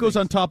 because what goes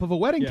on top of a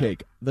wedding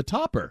cake? The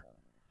topper.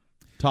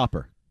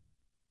 Topper.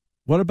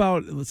 What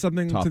about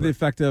something Topper. to the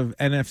effect of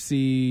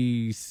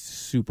NFC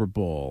Super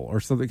Bowl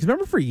or something? Because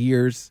remember, for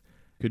years,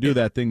 Could do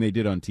that thing they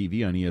did on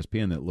TV on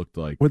ESPN that looked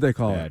like what'd they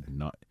call it?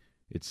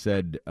 It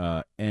said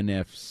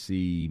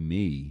NFC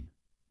me.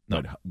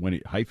 No. But when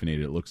it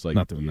hyphenated, it looks like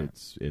Not doing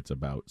that. it's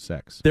about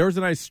sex. There was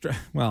a nice stretch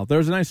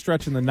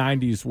in the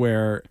 '90s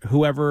where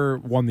whoever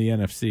won the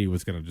NFC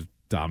was going to just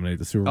dominate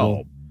the Super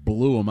Bowl. Oh,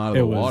 blew them out of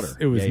the water.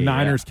 It was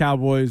Niners,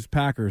 Cowboys,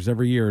 Packers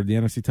every year, the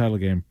NFC title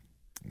game.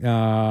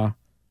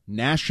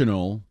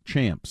 National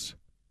champs.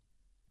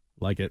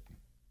 Like it.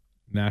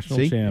 National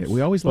See? champs.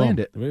 We always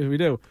land it. We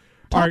do.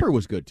 Topper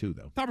was good, too,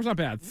 though. Topper's not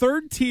bad.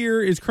 Third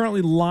tier is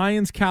currently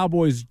Lions,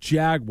 Cowboys,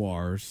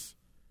 Jaguars.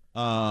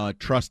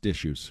 Trust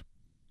issues.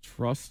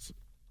 Trust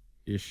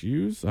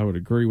issues. I would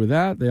agree with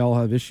that. They all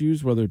have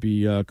issues, whether it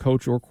be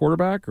coach or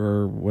quarterback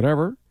or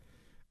whatever.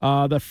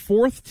 The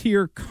fourth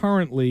tier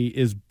currently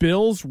is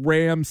Bills,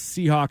 Rams,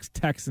 Seahawks,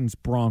 Texans,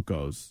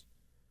 Broncos.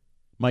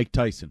 Mike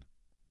Tyson.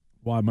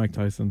 Why Mike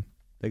Tyson?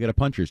 They got a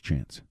puncher's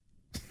chance.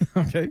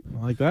 Okay,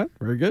 I like that.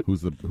 Very good.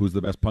 Who's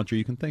the best puncher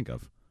you can think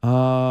of?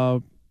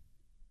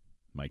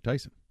 Mike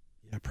Tyson.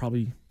 Yeah,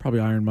 probably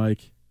Iron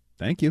Mike.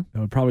 Thank you. That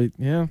would probably,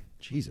 yeah.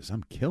 Jesus,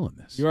 I'm killing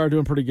this. You are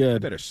doing pretty good. I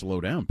better slow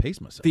down, pace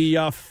myself.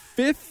 The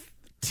fifth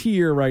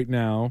tier right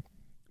now,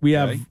 we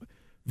have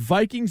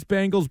Vikings,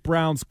 Bengals,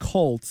 Browns,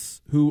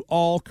 Colts, who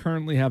all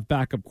currently have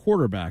backup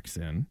quarterbacks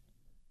in.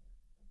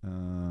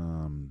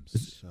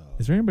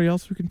 Is there anybody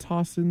else we can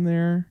toss in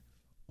there?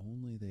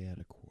 Only they had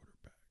a quarterback.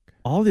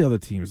 All the other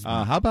teams.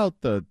 How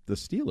about the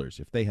Steelers,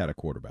 if they had a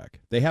quarterback?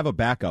 They have a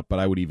backup, but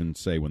I would even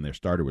say when their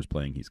starter was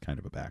playing, he's kind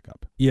of a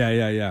backup.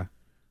 Yeah.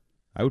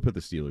 I would put the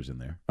Steelers in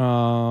there.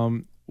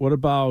 What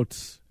about...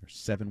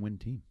 They're a 7-win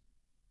team.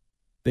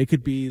 They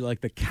could be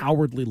like the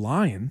Cowardly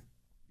Lion.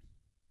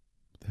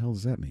 The hell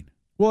does that mean?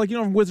 Well, like,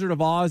 in Wizard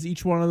of Oz,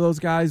 each one of those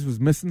guys was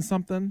missing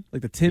something.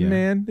 Like the Tin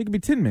Man. They could be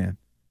Tin Man.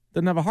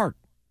 Doesn't have a heart.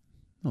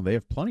 No, they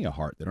have plenty of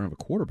heart. They don't have a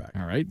quarterback.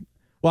 All right.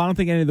 Well, I don't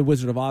think any of the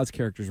Wizard of Oz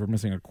characters were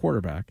missing a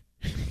quarterback.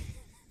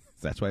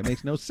 That's why it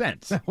makes no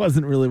sense. That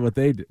wasn't really what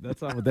they did.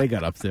 That's not what they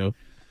got up to.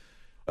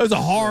 It was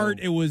a heart.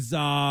 It was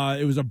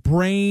a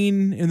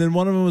brain, and then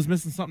one of them was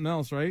missing something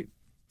else, right?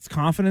 It's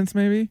confidence,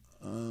 maybe?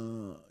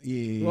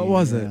 Yeah. What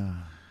was it?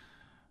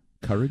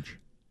 Courage?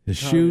 His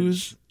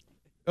shoes?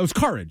 It was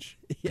courage.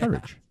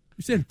 Courage.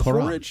 You said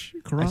courage?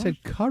 I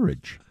said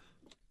courage.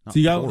 So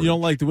you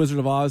don't like the Wizard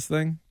of Oz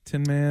thing?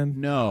 Tin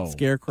Man? No.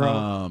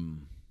 Scarecrow?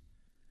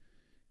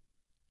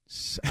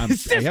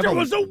 His sister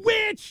was a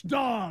witch,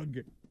 dog!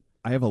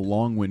 I have a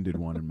long-winded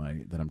one in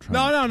my that I'm trying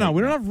to No.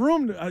 We don't have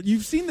room.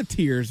 You've seen the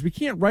tiers. We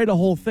can't write a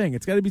whole thing.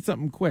 It's got to be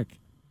something quick.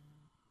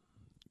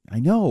 I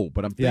know,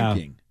 but I'm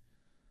thinking.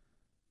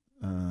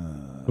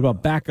 What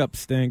about backup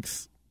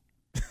stinks?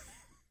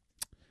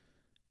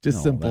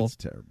 Just simple. That's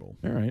terrible.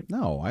 All right.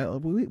 No,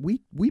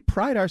 we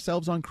pride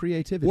ourselves on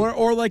creativity.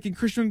 Or like in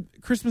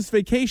Christmas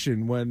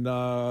Vacation when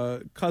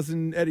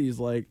cousin Eddie's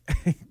like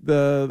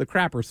the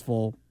crapper's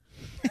full.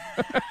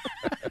 I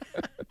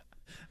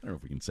don't know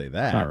if we can say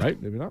that. All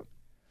right, maybe not.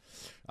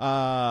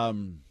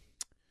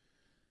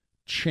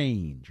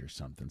 Change or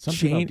something.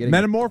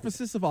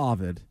 Metamorphosis of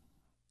Ovid.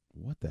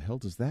 What the hell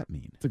does that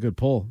mean? It's a good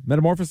pull.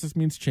 Metamorphosis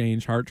means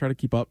change. Hard, try to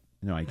keep up.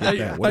 No, I get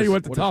that. I thought you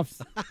went to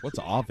Tufts. What's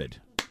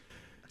Ovid?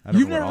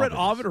 You've never read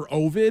Ovid or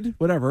Ovid?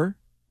 Whatever.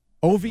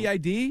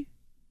 OVID?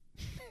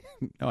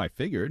 No, I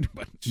figured,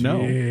 but no.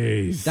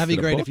 That'd be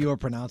great if you were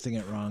pronouncing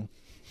it wrong.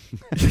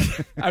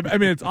 I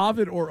mean, it's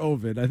Ovid or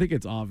Ovid. I think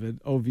it's Ovid.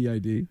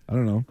 OVID. I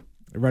don't know.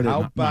 I read it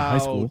in high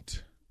school.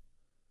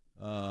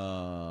 How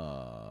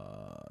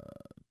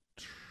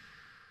about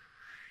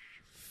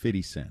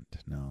 50 Cent?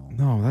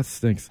 No, that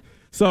stinks.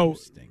 So,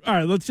 all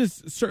right, let's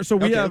just. So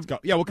we have. Let's go.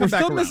 Yeah, we'll come we're back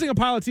still around. missing a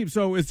pilot team.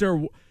 So is there?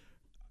 How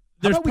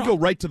about we go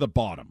right to the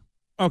bottom?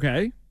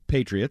 Okay.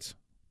 Patriots.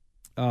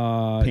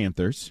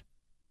 Panthers.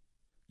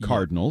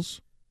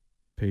 Cardinals.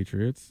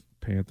 Patriots.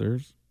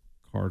 Panthers.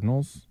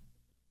 Cardinals.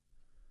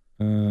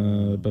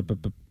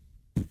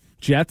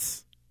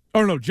 Jets.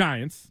 Oh no,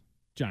 Giants.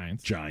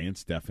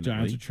 Giants, definitely.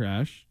 Giants are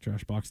trash.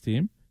 Trash box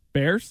team.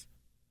 Bears.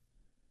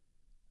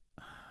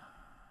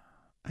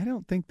 I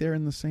don't think they're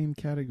in the same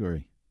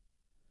category.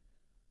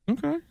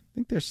 Okay. I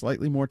think they're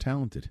slightly more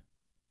talented.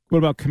 What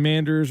about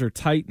Commanders or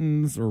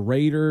Titans or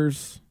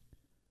Raiders?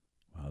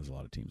 Wow, there's a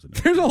lot of teams in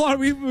there. There's a lot.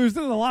 There's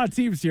a lot of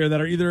teams here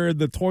that are either in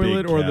the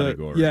toilet or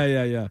category.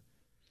 the.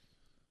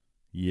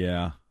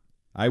 Yeah,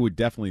 I would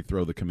definitely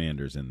throw the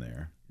Commanders in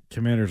there.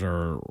 Commanders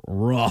are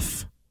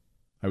rough.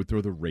 I would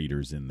throw the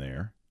Raiders in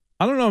there.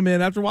 I don't know,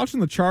 man. After watching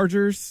the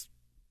Chargers,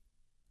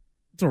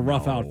 it's a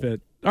rough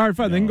outfit. All right,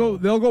 fine.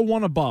 They'll go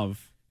one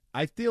above.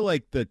 I feel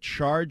like the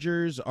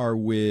Chargers are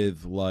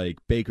with like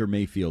Baker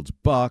Mayfield's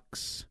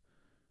Bucks.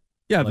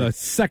 Yeah, like, the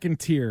second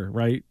tier,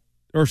 right?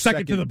 Or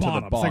second to the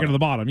bottom. Second to the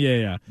bottom.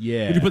 Yeah.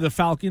 Yeah. Would you put the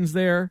Falcons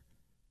there?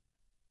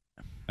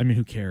 I mean,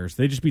 who cares?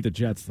 They just beat the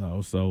Jets,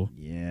 though. So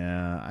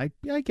yeah,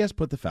 I guess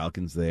put the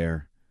Falcons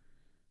there.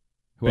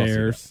 Who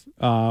Bears.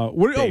 Else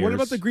what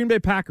about the Green Bay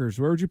Packers?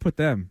 Where would you put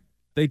them?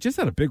 They just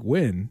had a big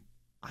win.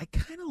 I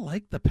kind of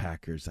like the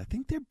Packers. I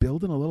think they're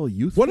building a little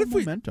youthful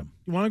momentum.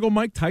 You want to go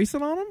Mike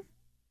Tyson on them?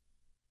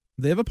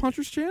 They have a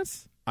puncher's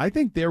chance? I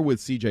think they're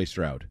with C.J.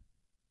 Stroud.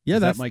 Yeah,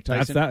 that's Mike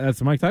Tyson.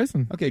 That's Mike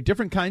Tyson. Okay,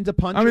 different kinds of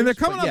punchers. I mean, they're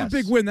coming off a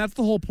big win. That's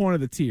the whole point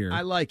of the tier.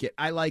 I like it.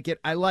 All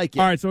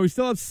right, so we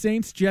still have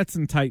Saints, Jets,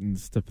 and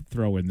Titans to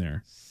throw in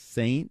there.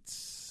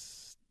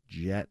 Saints,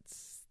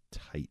 Jets,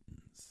 Titans.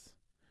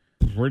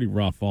 Pretty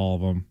rough, all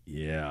of them.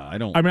 Yeah,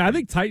 I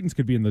think Titans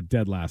could be in the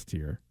dead last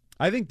tier.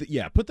 I think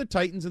that, put the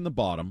Titans in the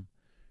bottom,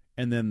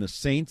 and then the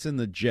Saints and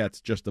the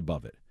Jets just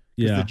above it.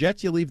 Because the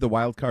Jets, you leave the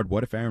wild card.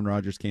 What if Aaron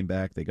Rodgers came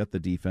back? They got the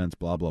defense,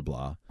 blah, blah,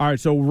 blah. All right,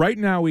 so right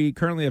now we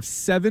currently have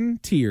 7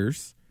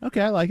 tiers.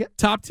 Okay, I like it.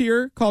 Top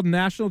tier, called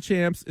National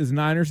Champs, is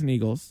Niners and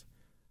Eagles.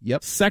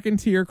 Yep. Second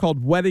tier,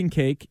 called Wedding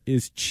Cake,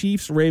 is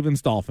Chiefs,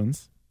 Ravens,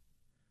 Dolphins.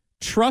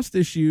 Trust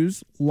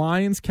issues,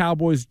 Lions,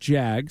 Cowboys,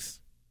 Jags.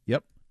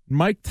 Yep.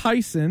 Mike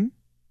Tyson,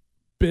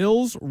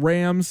 Bills,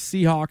 Rams,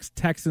 Seahawks,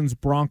 Texans,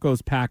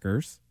 Broncos,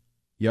 Packers.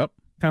 Yep.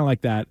 Kind of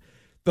like that.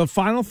 The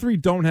final 3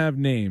 don't have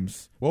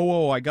names.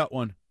 Whoa, I got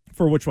one.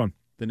 For which one?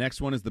 The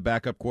next one is the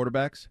backup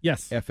quarterbacks?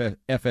 Yes.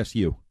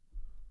 FSU.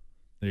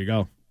 There you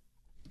go.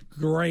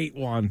 Great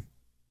one.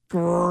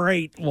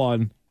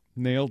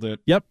 Nailed it.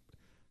 Yep.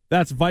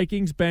 That's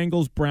Vikings,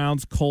 Bengals,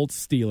 Browns,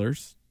 Colts,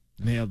 Steelers.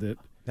 Nailed it.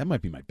 That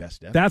might be my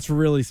best ever. That's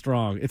really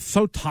strong. It's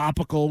so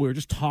topical. We were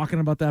just talking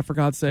about that, for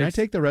God's sake. Can I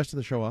take the rest of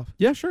the show off?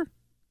 Yeah, sure.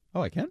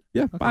 Oh, I can?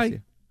 Yeah, okay,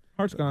 bye.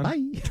 Heart's gone.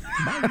 Bye.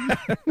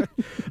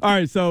 All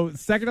right, so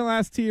second to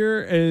last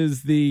tier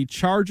is the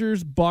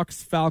Chargers,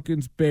 Bucks,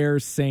 Falcons,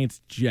 Bears,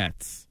 Saints,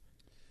 Jets.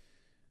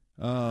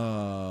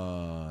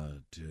 How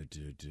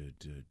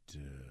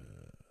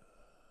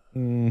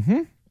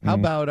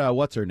about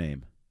what's her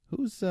name?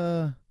 Who's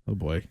oh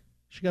boy.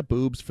 She got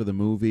boobs for the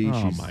movie.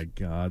 Oh She's my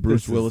God.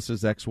 Bruce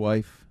Willis's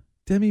ex-wife.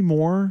 Demi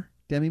Moore?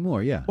 Demi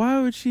Moore, yeah.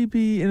 Why would she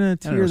be in a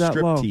tier that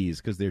strip low? tease,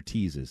 because they're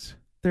teases.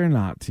 They're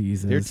not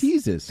teases. They're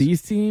teases.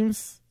 These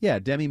teams? Yeah,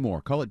 Demi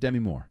Moore. Call it Demi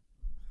Moore.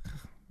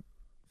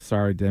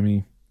 Sorry,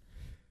 Demi.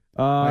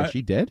 Is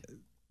she dead?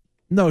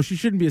 No, she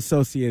shouldn't be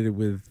associated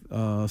with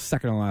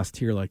second to last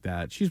tier like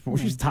that. She's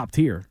top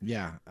tier.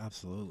 Yeah,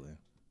 absolutely.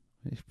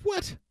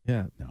 What?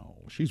 Yeah. No,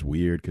 she's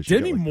weird because she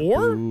Demi got, like,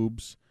 Moore? the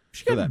boobs.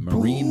 She For got that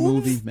Marine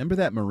boobs? movie. Remember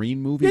that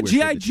Marine movie? Yeah, where she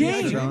had G.I. the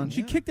t-shirt Jane. on?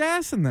 She kicked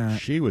ass in that.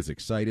 She was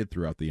excited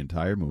throughout the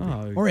entire movie.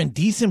 Oh, Or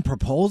Indecent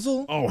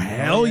Proposal? oh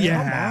hell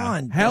yeah. Come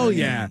on. Hell Demi.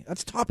 yeah.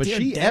 That's top But tier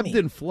she Demi. ebbed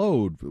and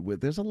flowed.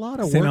 There's a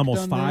lot of St. work Elmo's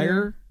done Fire.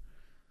 there.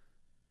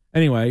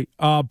 Anyway,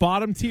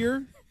 bottom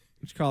tier.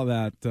 What you call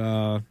that?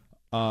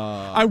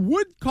 I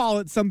would call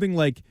it something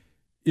like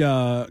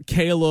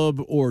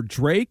Caleb or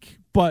Drake,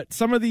 but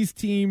some of these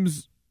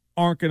teams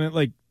aren't going to,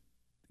 like,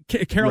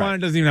 Carolina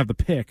doesn't even have the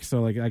pick,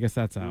 so, like, I guess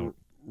that's out.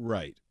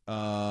 Right.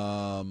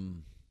 I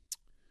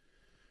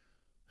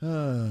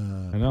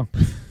know.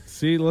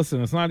 See,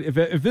 listen, it's not.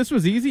 If this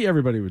was easy,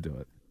 everybody would do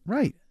it.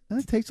 Right.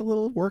 That takes a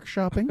little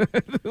workshopping.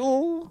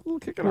 We'll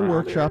kick it A little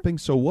around workshopping.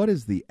 So what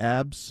is the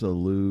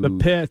absolute... here.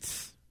 The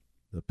pits.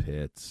 The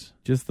pits.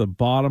 Just the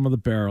bottom of the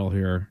barrel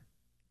here.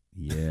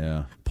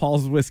 Yeah.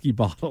 Paul's whiskey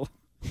bottle.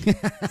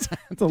 It's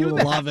a little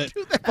Love it.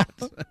 Do that.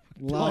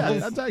 Love it.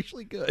 That's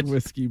actually good.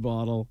 whiskey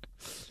bottle.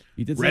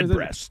 He did Red say that.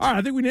 breast. All right,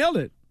 I think we nailed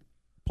it.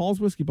 Paul's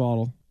whiskey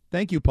bottle.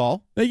 Thank you,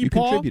 Paul. Thank you,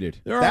 Paul.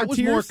 Contributed. There are That was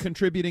more tiers.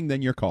 contributing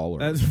than your call.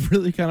 That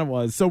really kind of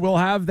was. So we'll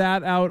have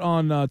that out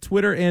on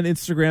Twitter and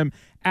Instagram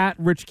at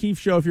Rich Keefe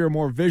Show. If you're a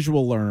more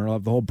visual learner, I'll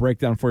have the whole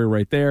breakdown for you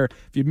right there.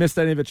 If you missed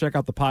any of it, check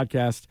out the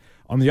podcast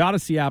on the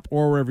Odyssey app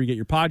or wherever you get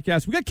your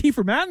podcast. We got Keefe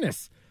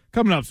Madness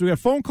coming up. So we got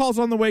phone calls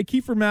on the way.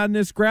 Keefe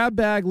Madness, grab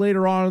bag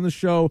later on in the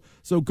show.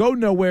 So go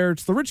nowhere.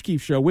 It's the Rich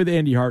Keefe Show with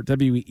Andy Hart,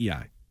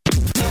 WEEI.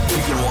 You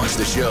can watch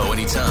the show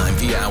anytime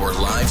via our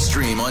live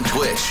stream on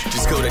Twitch.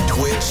 Just go to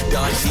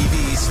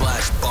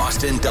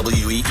twitch.tv/Boston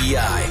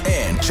WEEI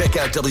and check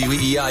out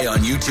WEEI on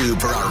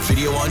YouTube for our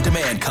video on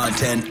demand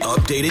content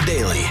updated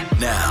daily.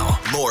 Now,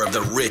 more of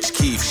the Rich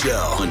Keefe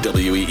Show on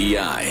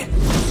WEEI.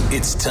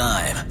 It's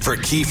time for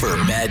Kiefer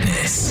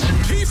Madness.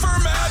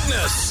 Kiefer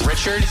Madness.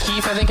 Richard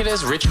Keefe, I think it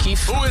is. Rich Keefe.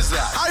 Who is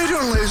that? How you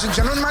doing, ladies and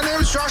gentlemen? My name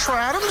is Joshua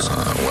Adams.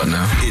 What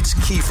now? It's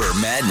Kiefer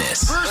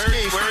Madness. Where's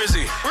Keith? Where is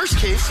he? Where's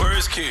Keith? Where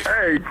is Keith?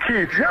 Hey,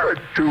 Keith, you're a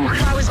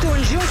douche. I was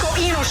doing Junko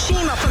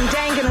Inoshima from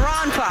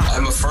Danganronpa.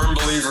 I'm a firm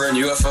believer in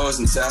UFOs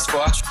and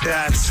Sasquatch.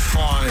 That's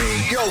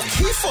funny. Yo,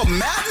 Kiefer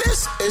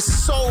Madness is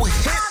so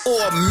hit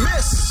or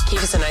miss.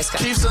 Keefe is a nice guy.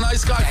 Keith's a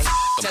nice guy.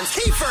 Okay.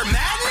 Kiefer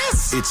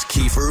Madness? It's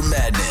Kiefer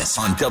Madness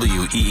on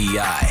WEEI.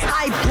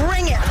 I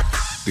bring it.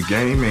 The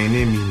game ain't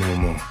in me no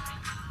more.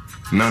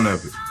 None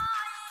of it.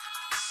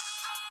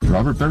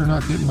 Robert better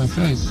not get in my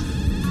face.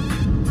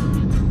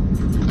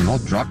 Cause I'll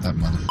drop that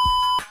motherfucker.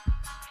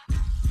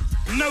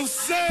 No,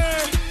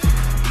 sir.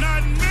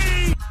 Not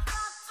me.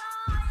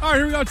 All right,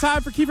 here we go.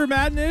 Time for Kiefer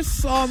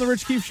Madness on the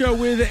Rich Keefe Show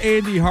with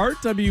Andy Hart,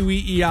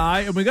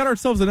 WEEI. And we got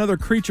ourselves another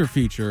creature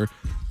feature.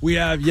 We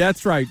have, yeah,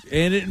 that's right.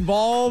 And it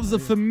involves a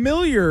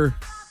familiar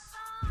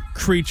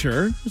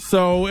creature.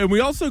 So, and we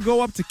also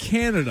go up to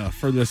Canada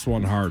for this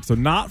one, Hart. So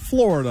not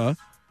Florida,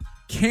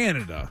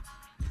 Canada.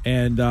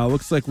 And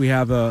looks like we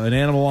have an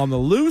animal on the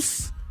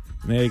loose.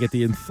 And they get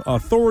the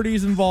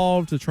authorities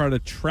involved to try to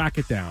track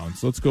it down.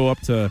 So let's go up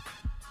to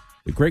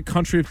the great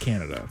country of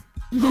Canada.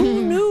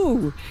 Who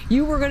knew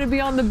you were going to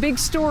be on the big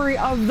story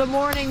of the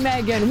morning,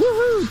 Megan?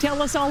 Woohoo!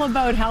 Tell us all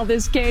about how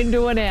this came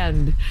to an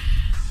end.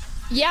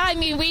 Yeah, I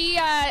mean, we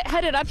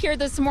headed up here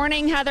this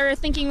morning, Heather,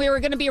 thinking we were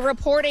going to be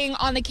reporting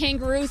on the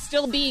kangaroo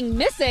still being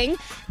missing.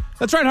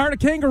 That's right, Hart, a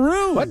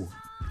kangaroo. What?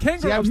 Kangaroo.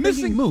 See, I was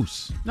missing thinking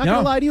moose. Not No.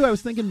 going to lie to you, I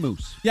was thinking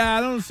moose. Yeah,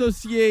 I don't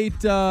associate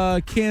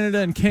Canada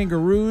and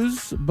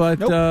kangaroos, but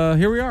Nope.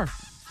 here we are.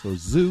 So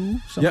zoo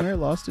somewhere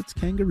lost its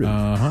kangaroo.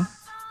 Uh-huh.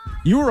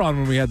 You were on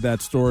when we had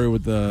that story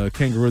with the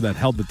kangaroo that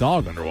held the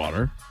dog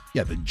underwater.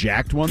 Yeah, the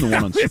jacked one, the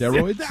one on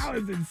steroids. That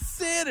was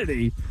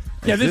insanity.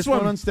 Is this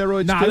one on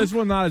steroids Nah, too? this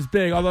one not as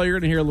big, although you're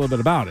going to hear a little bit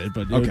about it,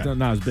 but Okay. it's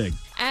not as big.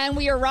 And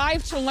we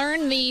arrived to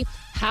learn the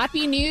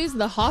happy news,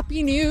 the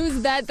hoppy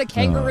news that the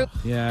kangaroo...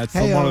 Yeah, it's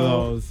Hey-o. one of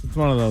those. It's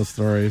one of those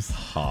stories.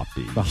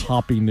 Hoppy. The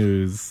hoppy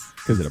news.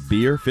 Is it a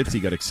beer? Fitzy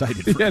got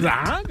excited for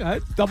Yeah,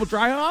 double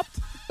dry hopped.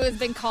 has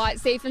been caught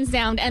safe and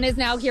sound and is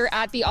now here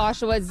at the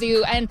Oshawa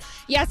Zoo. And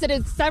yes, it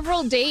is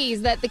several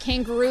days that the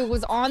kangaroo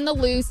was on the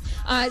loose.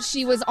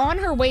 She was on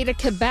her way to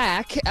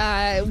Quebec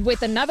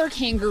with another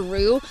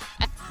kangaroo.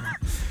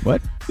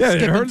 What? Yeah,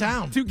 Skipping heard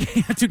town. Two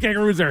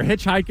kangaroos are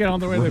hitchhiking on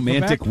their way to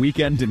Romantic Quebec.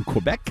 weekend in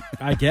Quebec?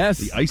 I guess.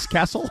 The ice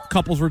castle?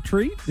 Couples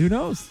retreat? Who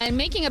knows? And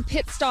making a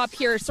pit stop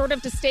here, sort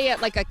of to stay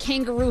at like a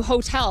kangaroo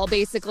hotel,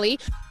 basically.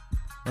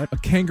 What? A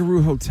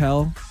kangaroo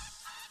hotel?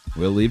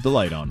 We'll leave the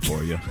light on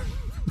for you.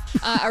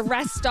 A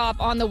rest stop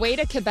on the way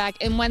to Quebec,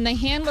 and when the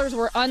handlers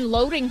were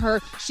unloading her,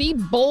 she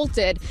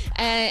bolted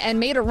and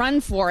made a run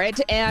for it,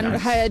 and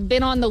had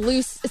been on the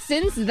loose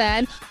since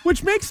then.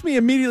 Which makes me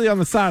immediately on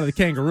the side of the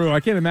kangaroo. I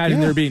can't imagine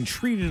they're being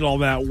treated all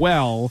that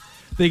well.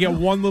 They get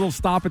one little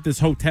stop at this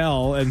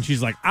hotel, and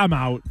she's like, I'm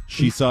out.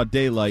 She saw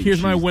daylight.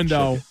 Here's my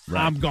window.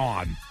 Right. I'm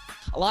gone.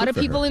 A lot of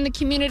people in the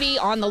community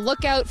on the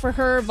lookout for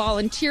her,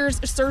 volunteers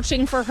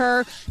searching for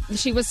her.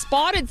 She was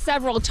spotted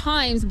several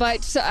times,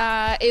 but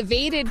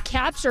evaded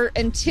capture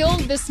until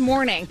this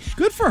morning.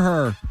 Good for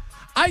her.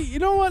 You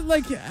know what?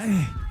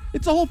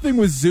 It's a whole thing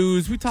with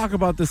zoos. We talk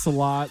about this a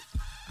lot.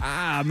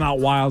 I'm not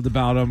wild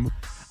about them.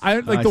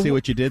 I see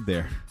what you did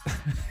there.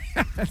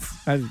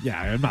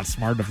 I'm not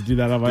smart enough to do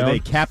that on my own. Do they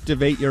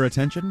captivate your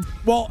attention?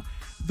 Well,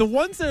 the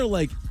ones that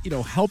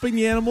are helping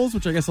the animals,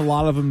 which I guess a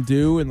lot of them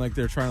do, and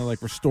they're trying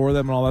to restore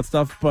them and all that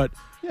stuff. But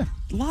a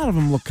lot of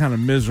them look kind of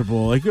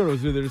miserable. They're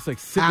just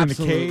sitting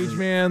Absolutely. in the cage,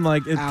 man.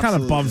 It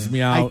kind of bums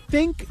me out. I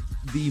think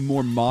the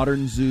more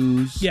modern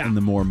zoos and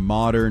the more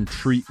modern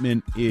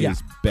treatment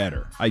is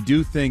better. I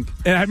do think.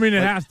 And I mean,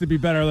 it has to be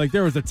better.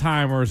 There was a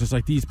time where it's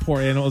just these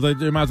poor animals. They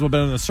might as well have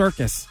been in a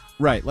circus.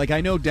 Right. I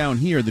know down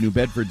here, the New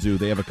Bedford Zoo,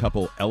 they have a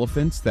couple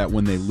elephants that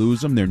when they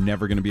lose them, they're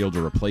never going to be able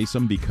to replace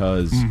them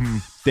because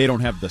they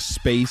don't have the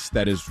space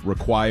that is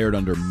required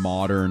under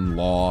modern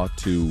law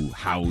to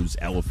house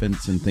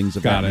elephants and things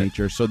of that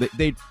nature. So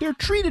they're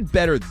treated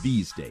better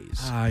these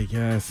days. I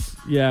guess.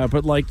 Yeah,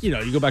 but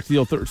you go back to the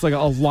old... It's like a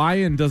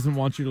lion doesn't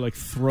want you to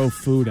throw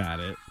food at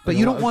it. But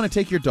you don't want to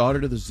take your daughter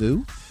to the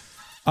zoo?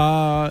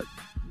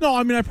 No,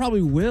 I mean, I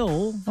probably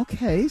will.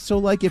 Okay,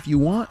 so if you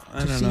want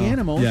to see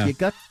animals, you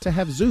got to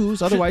have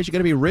zoos. Otherwise, you got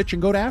to be rich and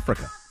go to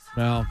Africa.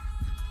 Well,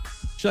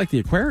 she liked the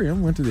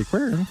aquarium. Went to the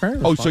aquarium.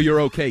 So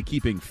you're okay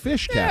keeping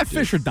fish captive? Yeah,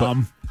 fish are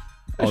dumb.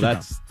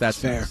 That's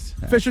fair. Nice.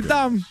 Fish are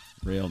dumb.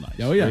 Real nice.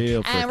 Oh,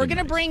 yeah. And we're going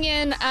to bring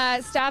in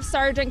Staff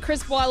Sergeant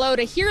Chris Boileau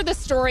to hear the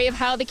story of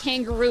how the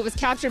kangaroo was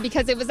captured,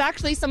 because it was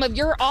actually some of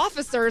your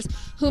officers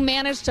who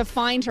managed to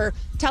find her.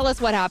 Tell us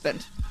what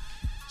happened.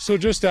 So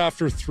just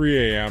after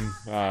 3 a.m.,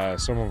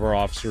 some of our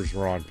officers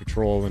were on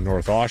patrol in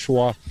North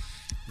Oshawa.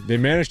 They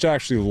managed to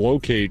actually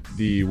locate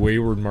the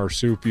wayward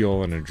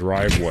marsupial in a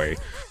driveway.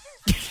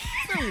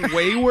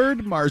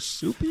 Wayward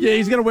marsupial? Yeah,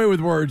 he's got away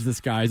with words, this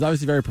guy. He's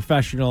obviously very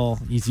professional.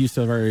 He's used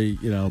to a very,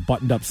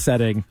 buttoned-up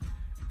setting.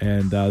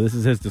 And this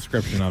is his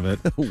description of it.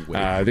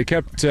 They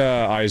kept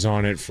eyes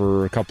on it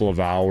for a couple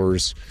of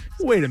hours.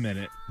 Wait a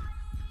minute.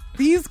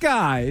 These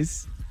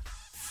guys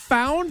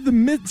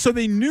found so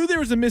they knew there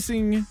was a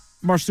missing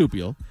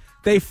marsupial.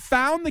 They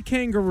found the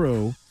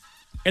kangaroo,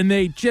 and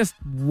they just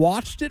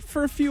watched it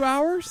for a few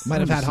hours. Might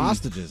have had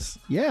hostages.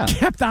 Yeah,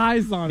 kept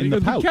eyes on it. In the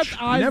pouch. Kept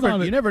eyes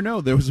on it. You never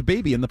know. There was a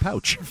baby in the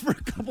pouch for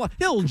a couple.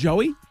 Little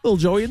Joey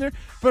in there.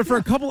 But for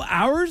a couple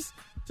hours,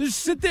 just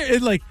sit there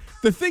and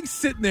the thing's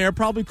sitting there,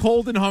 probably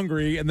cold and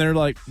hungry, and they're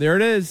like, "There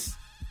it is.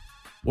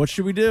 What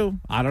should we do?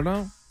 I don't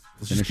know.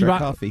 Finish our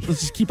coffee.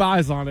 Let's just keep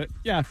eyes on it."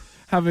 Yeah.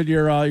 Having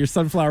your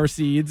sunflower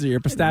seeds or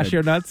your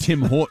pistachio nuts.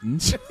 Tim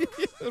Hortons.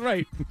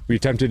 Right. We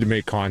attempted to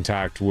make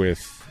contact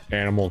with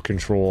animal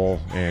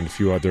control and a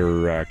few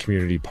other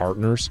community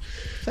partners.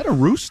 Is that a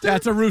rooster?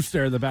 That's a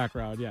rooster in the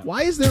background, yeah.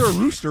 Why is there a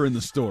rooster in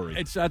the story?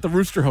 It's at the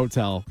Rooster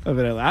Hotel. I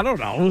don't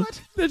know.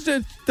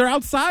 What? They're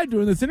outside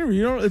doing this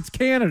interview. It's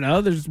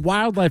Canada. There's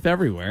wildlife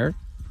everywhere.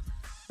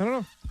 I don't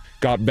know.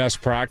 Got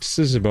best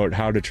practices about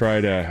how to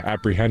try to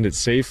apprehend it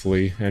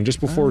safely. And just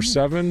before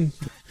 7...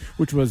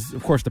 Which was,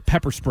 of course, to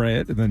pepper spray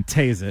it and then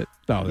tase it.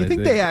 No, you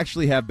think they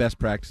actually have best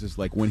practices?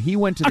 When he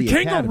went to the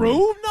kangaroo?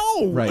 academy,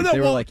 no. Right. No,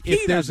 they were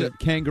if there's a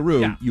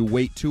kangaroo, you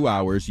wait 2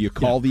 hours, you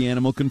call the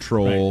animal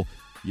control.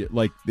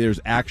 Right. There's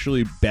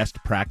actually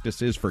best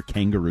practices for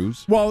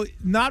kangaroos. Well,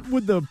 not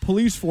with the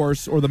police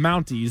force or the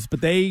Mounties,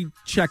 but they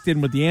checked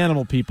in with the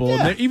animal people.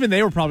 Yeah. And even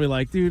they were probably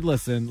like, dude,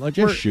 listen.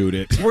 Just shoot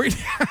it.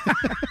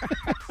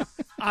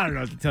 I don't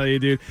know what to tell you,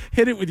 dude.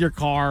 Hit it with your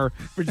car.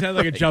 Pretend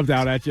like it jumped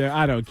out at you.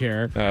 I don't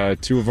care.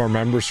 2 of our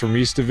members from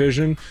East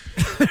Division.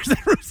 There's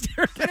that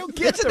rooster.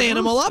 It's an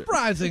animal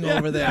uprising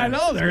over there. Yeah, I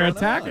know. They're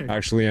attacking.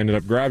 Actually ended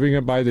up grabbing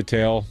it by the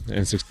tail.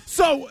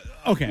 So,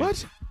 okay.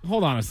 What?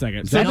 Hold on a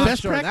second. Is that I'm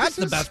best sure practices?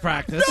 that's the best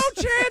practice.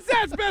 No chance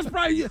that's best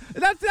practice.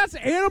 That's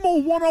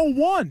animal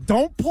 101.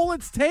 Don't pull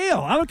its tail.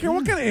 I don't care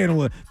what kind of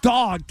animal it is.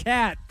 Dog,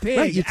 cat, pig,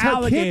 Right, you tell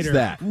alligator. kids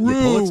that. You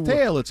pull its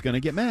tail, it's going to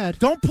get mad.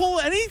 Don't pull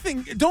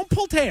anything. Don't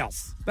pull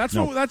tails. That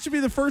should be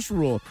the first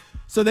rule.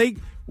 So they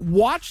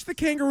watched the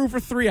kangaroo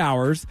for 3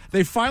 hours.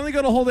 They finally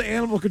got a hold of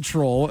animal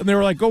control, and they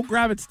were like, go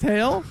grab its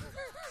tail.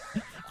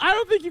 I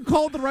don't think you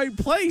called the right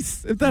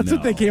place if that's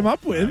what they came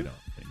up with. I don't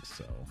think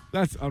so.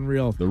 That's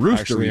unreal. The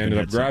rooster actually ended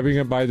up grabbing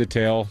it by the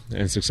tail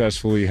and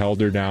successfully held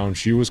her down.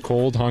 She was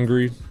cold,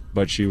 hungry,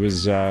 but she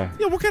was...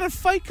 what kind of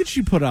fight could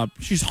she put up?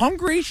 She's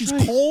hungry. She's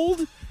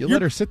cold. You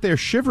let her sit there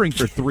shivering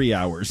for 3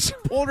 hours.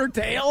 Pulled her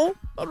tail.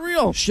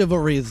 Unreal.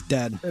 Chivalry is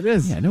dead. It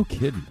is. Yeah, no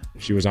kidding.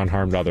 she was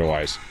unharmed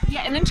otherwise.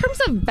 Yeah, and in terms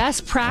of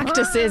best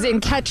practices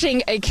in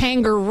catching a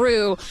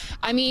kangaroo,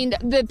 I mean,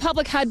 the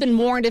public had been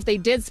warned if they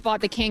did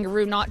spot the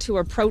kangaroo not to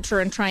approach her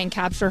and try and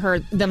capture her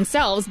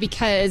themselves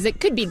because it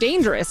could be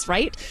dangerous,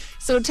 right?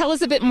 So tell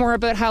us a bit more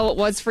about how it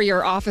was for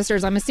your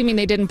officers. I'm assuming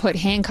they didn't put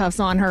handcuffs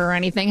on her or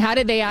anything. How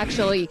did they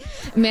actually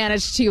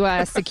manage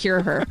to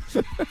secure her?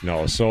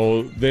 No,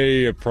 so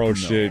they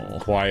approached it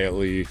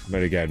quietly,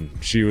 but again,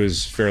 she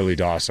was fairly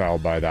docile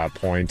by that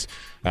point.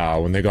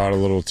 When they got a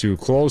little too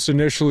close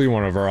initially,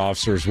 one of our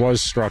officers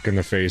was struck in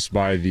the face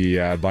by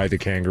the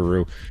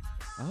kangaroo.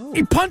 Oh.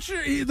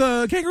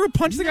 The kangaroo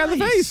punched the guy in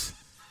the face.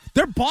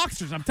 They're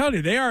boxers, I'm telling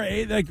you. They are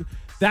like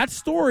that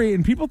story,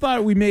 and people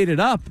thought we made it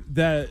up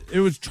that it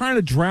was trying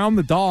to drown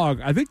the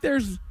dog. I think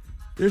there's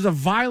a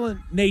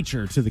violent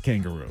nature to the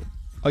kangaroo.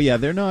 Oh yeah,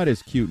 they're not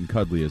as cute and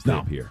cuddly as they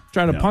appear.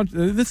 Trying to punch.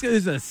 This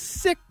is a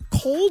sick,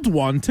 cold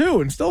one too,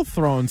 and still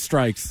throwing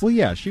strikes. Well,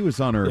 yeah, she was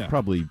on her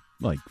probably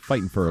like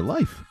fighting for her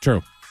life.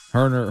 True.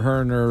 Her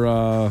and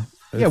her.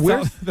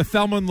 Where's the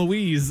Thelma and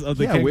Louise of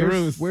the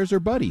kangaroos? Where's her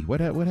buddy? What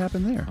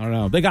happened there? I don't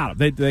know. They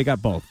got him. They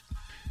got both.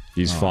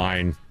 He's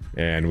fine,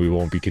 and we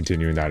won't be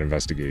continuing that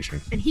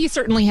investigation. And he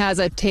certainly has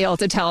a tale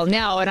to tell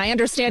now, and I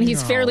understand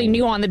he's fairly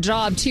new on the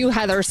job too,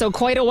 Heather, so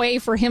quite a way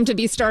for him to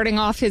be starting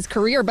off his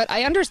career. But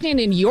I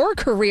understand in your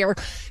career,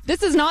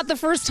 this is not the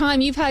first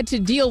time you've had to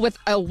deal with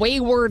a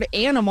wayward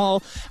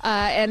animal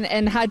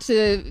and had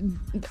to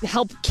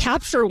help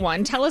capture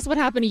one. Tell us what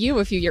happened to you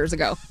a few years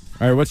ago.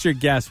 All right, what's your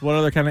guess? What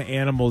other kind of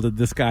animal did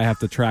this guy have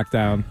to track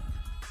down?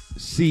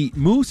 See,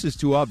 moose is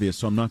too obvious,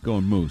 so I'm not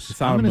going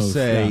moose. I'm going to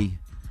say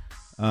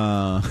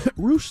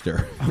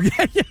rooster.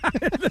 Okay,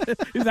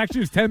 it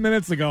was 10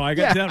 minutes ago. I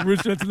got that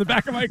rooster that's in the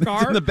back of my car.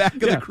 It's in the back of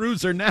the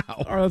cruiser now.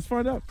 All right, let's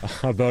find out.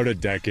 About a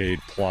decade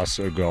plus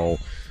ago,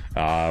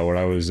 when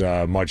I was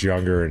much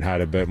younger and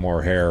had a bit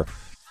more hair.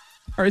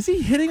 Or is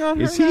he hitting on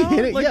her? Is he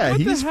hitting? Like, yeah,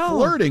 he's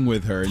flirting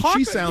with her, and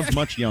she sounds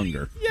much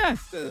younger.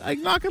 Yes, like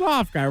knock it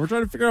off, guy. We're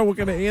trying to figure out what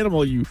kind of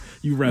animal you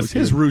rescued. It was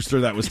his rooster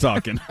that was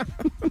talking.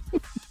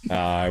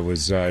 I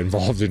was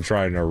involved in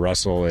trying to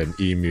wrestle an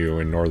emu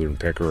in northern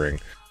Pickering.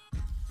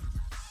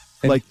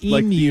 Like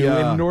emu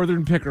in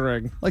northern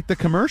Pickering, like the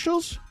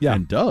commercials. Yeah,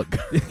 and Doug.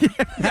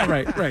 Yeah,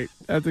 right.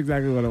 That's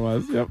exactly what it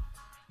was. Yep.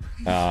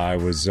 I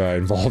was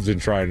involved in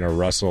trying to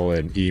wrestle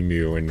an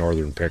emu in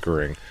northern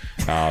Pickering.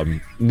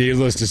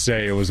 Needless to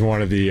say, it was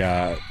one of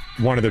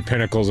the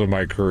pinnacles of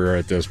my career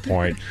at this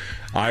point.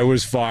 I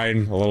was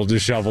fine, a little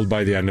disheveled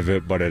by the end of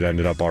it, but it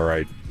ended up all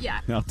right.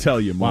 Yeah, I'll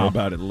tell you more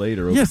about it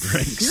later. Over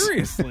drinks.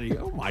 Seriously.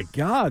 Oh my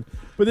God!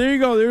 But there you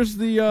go. There's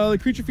the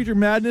Creature Feature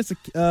Madness,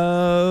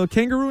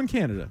 kangaroo in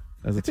Canada.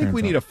 I think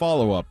we need a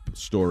follow-up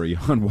story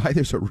on why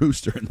there's a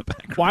rooster in the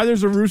background. Why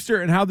there's a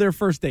rooster and how their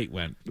first date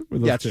went.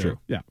 That's true.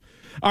 Yeah.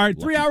 All right,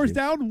 3 hours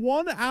down,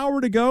 1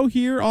 hour to go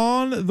here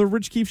on the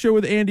Rich Keefe Show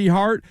with Andy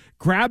Hart.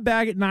 Grab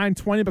bag at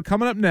 9:20, but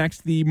coming up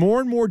next, the more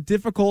and more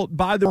difficult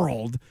by the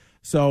world.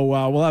 So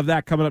we'll have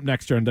that coming up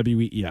next here on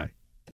WEEI.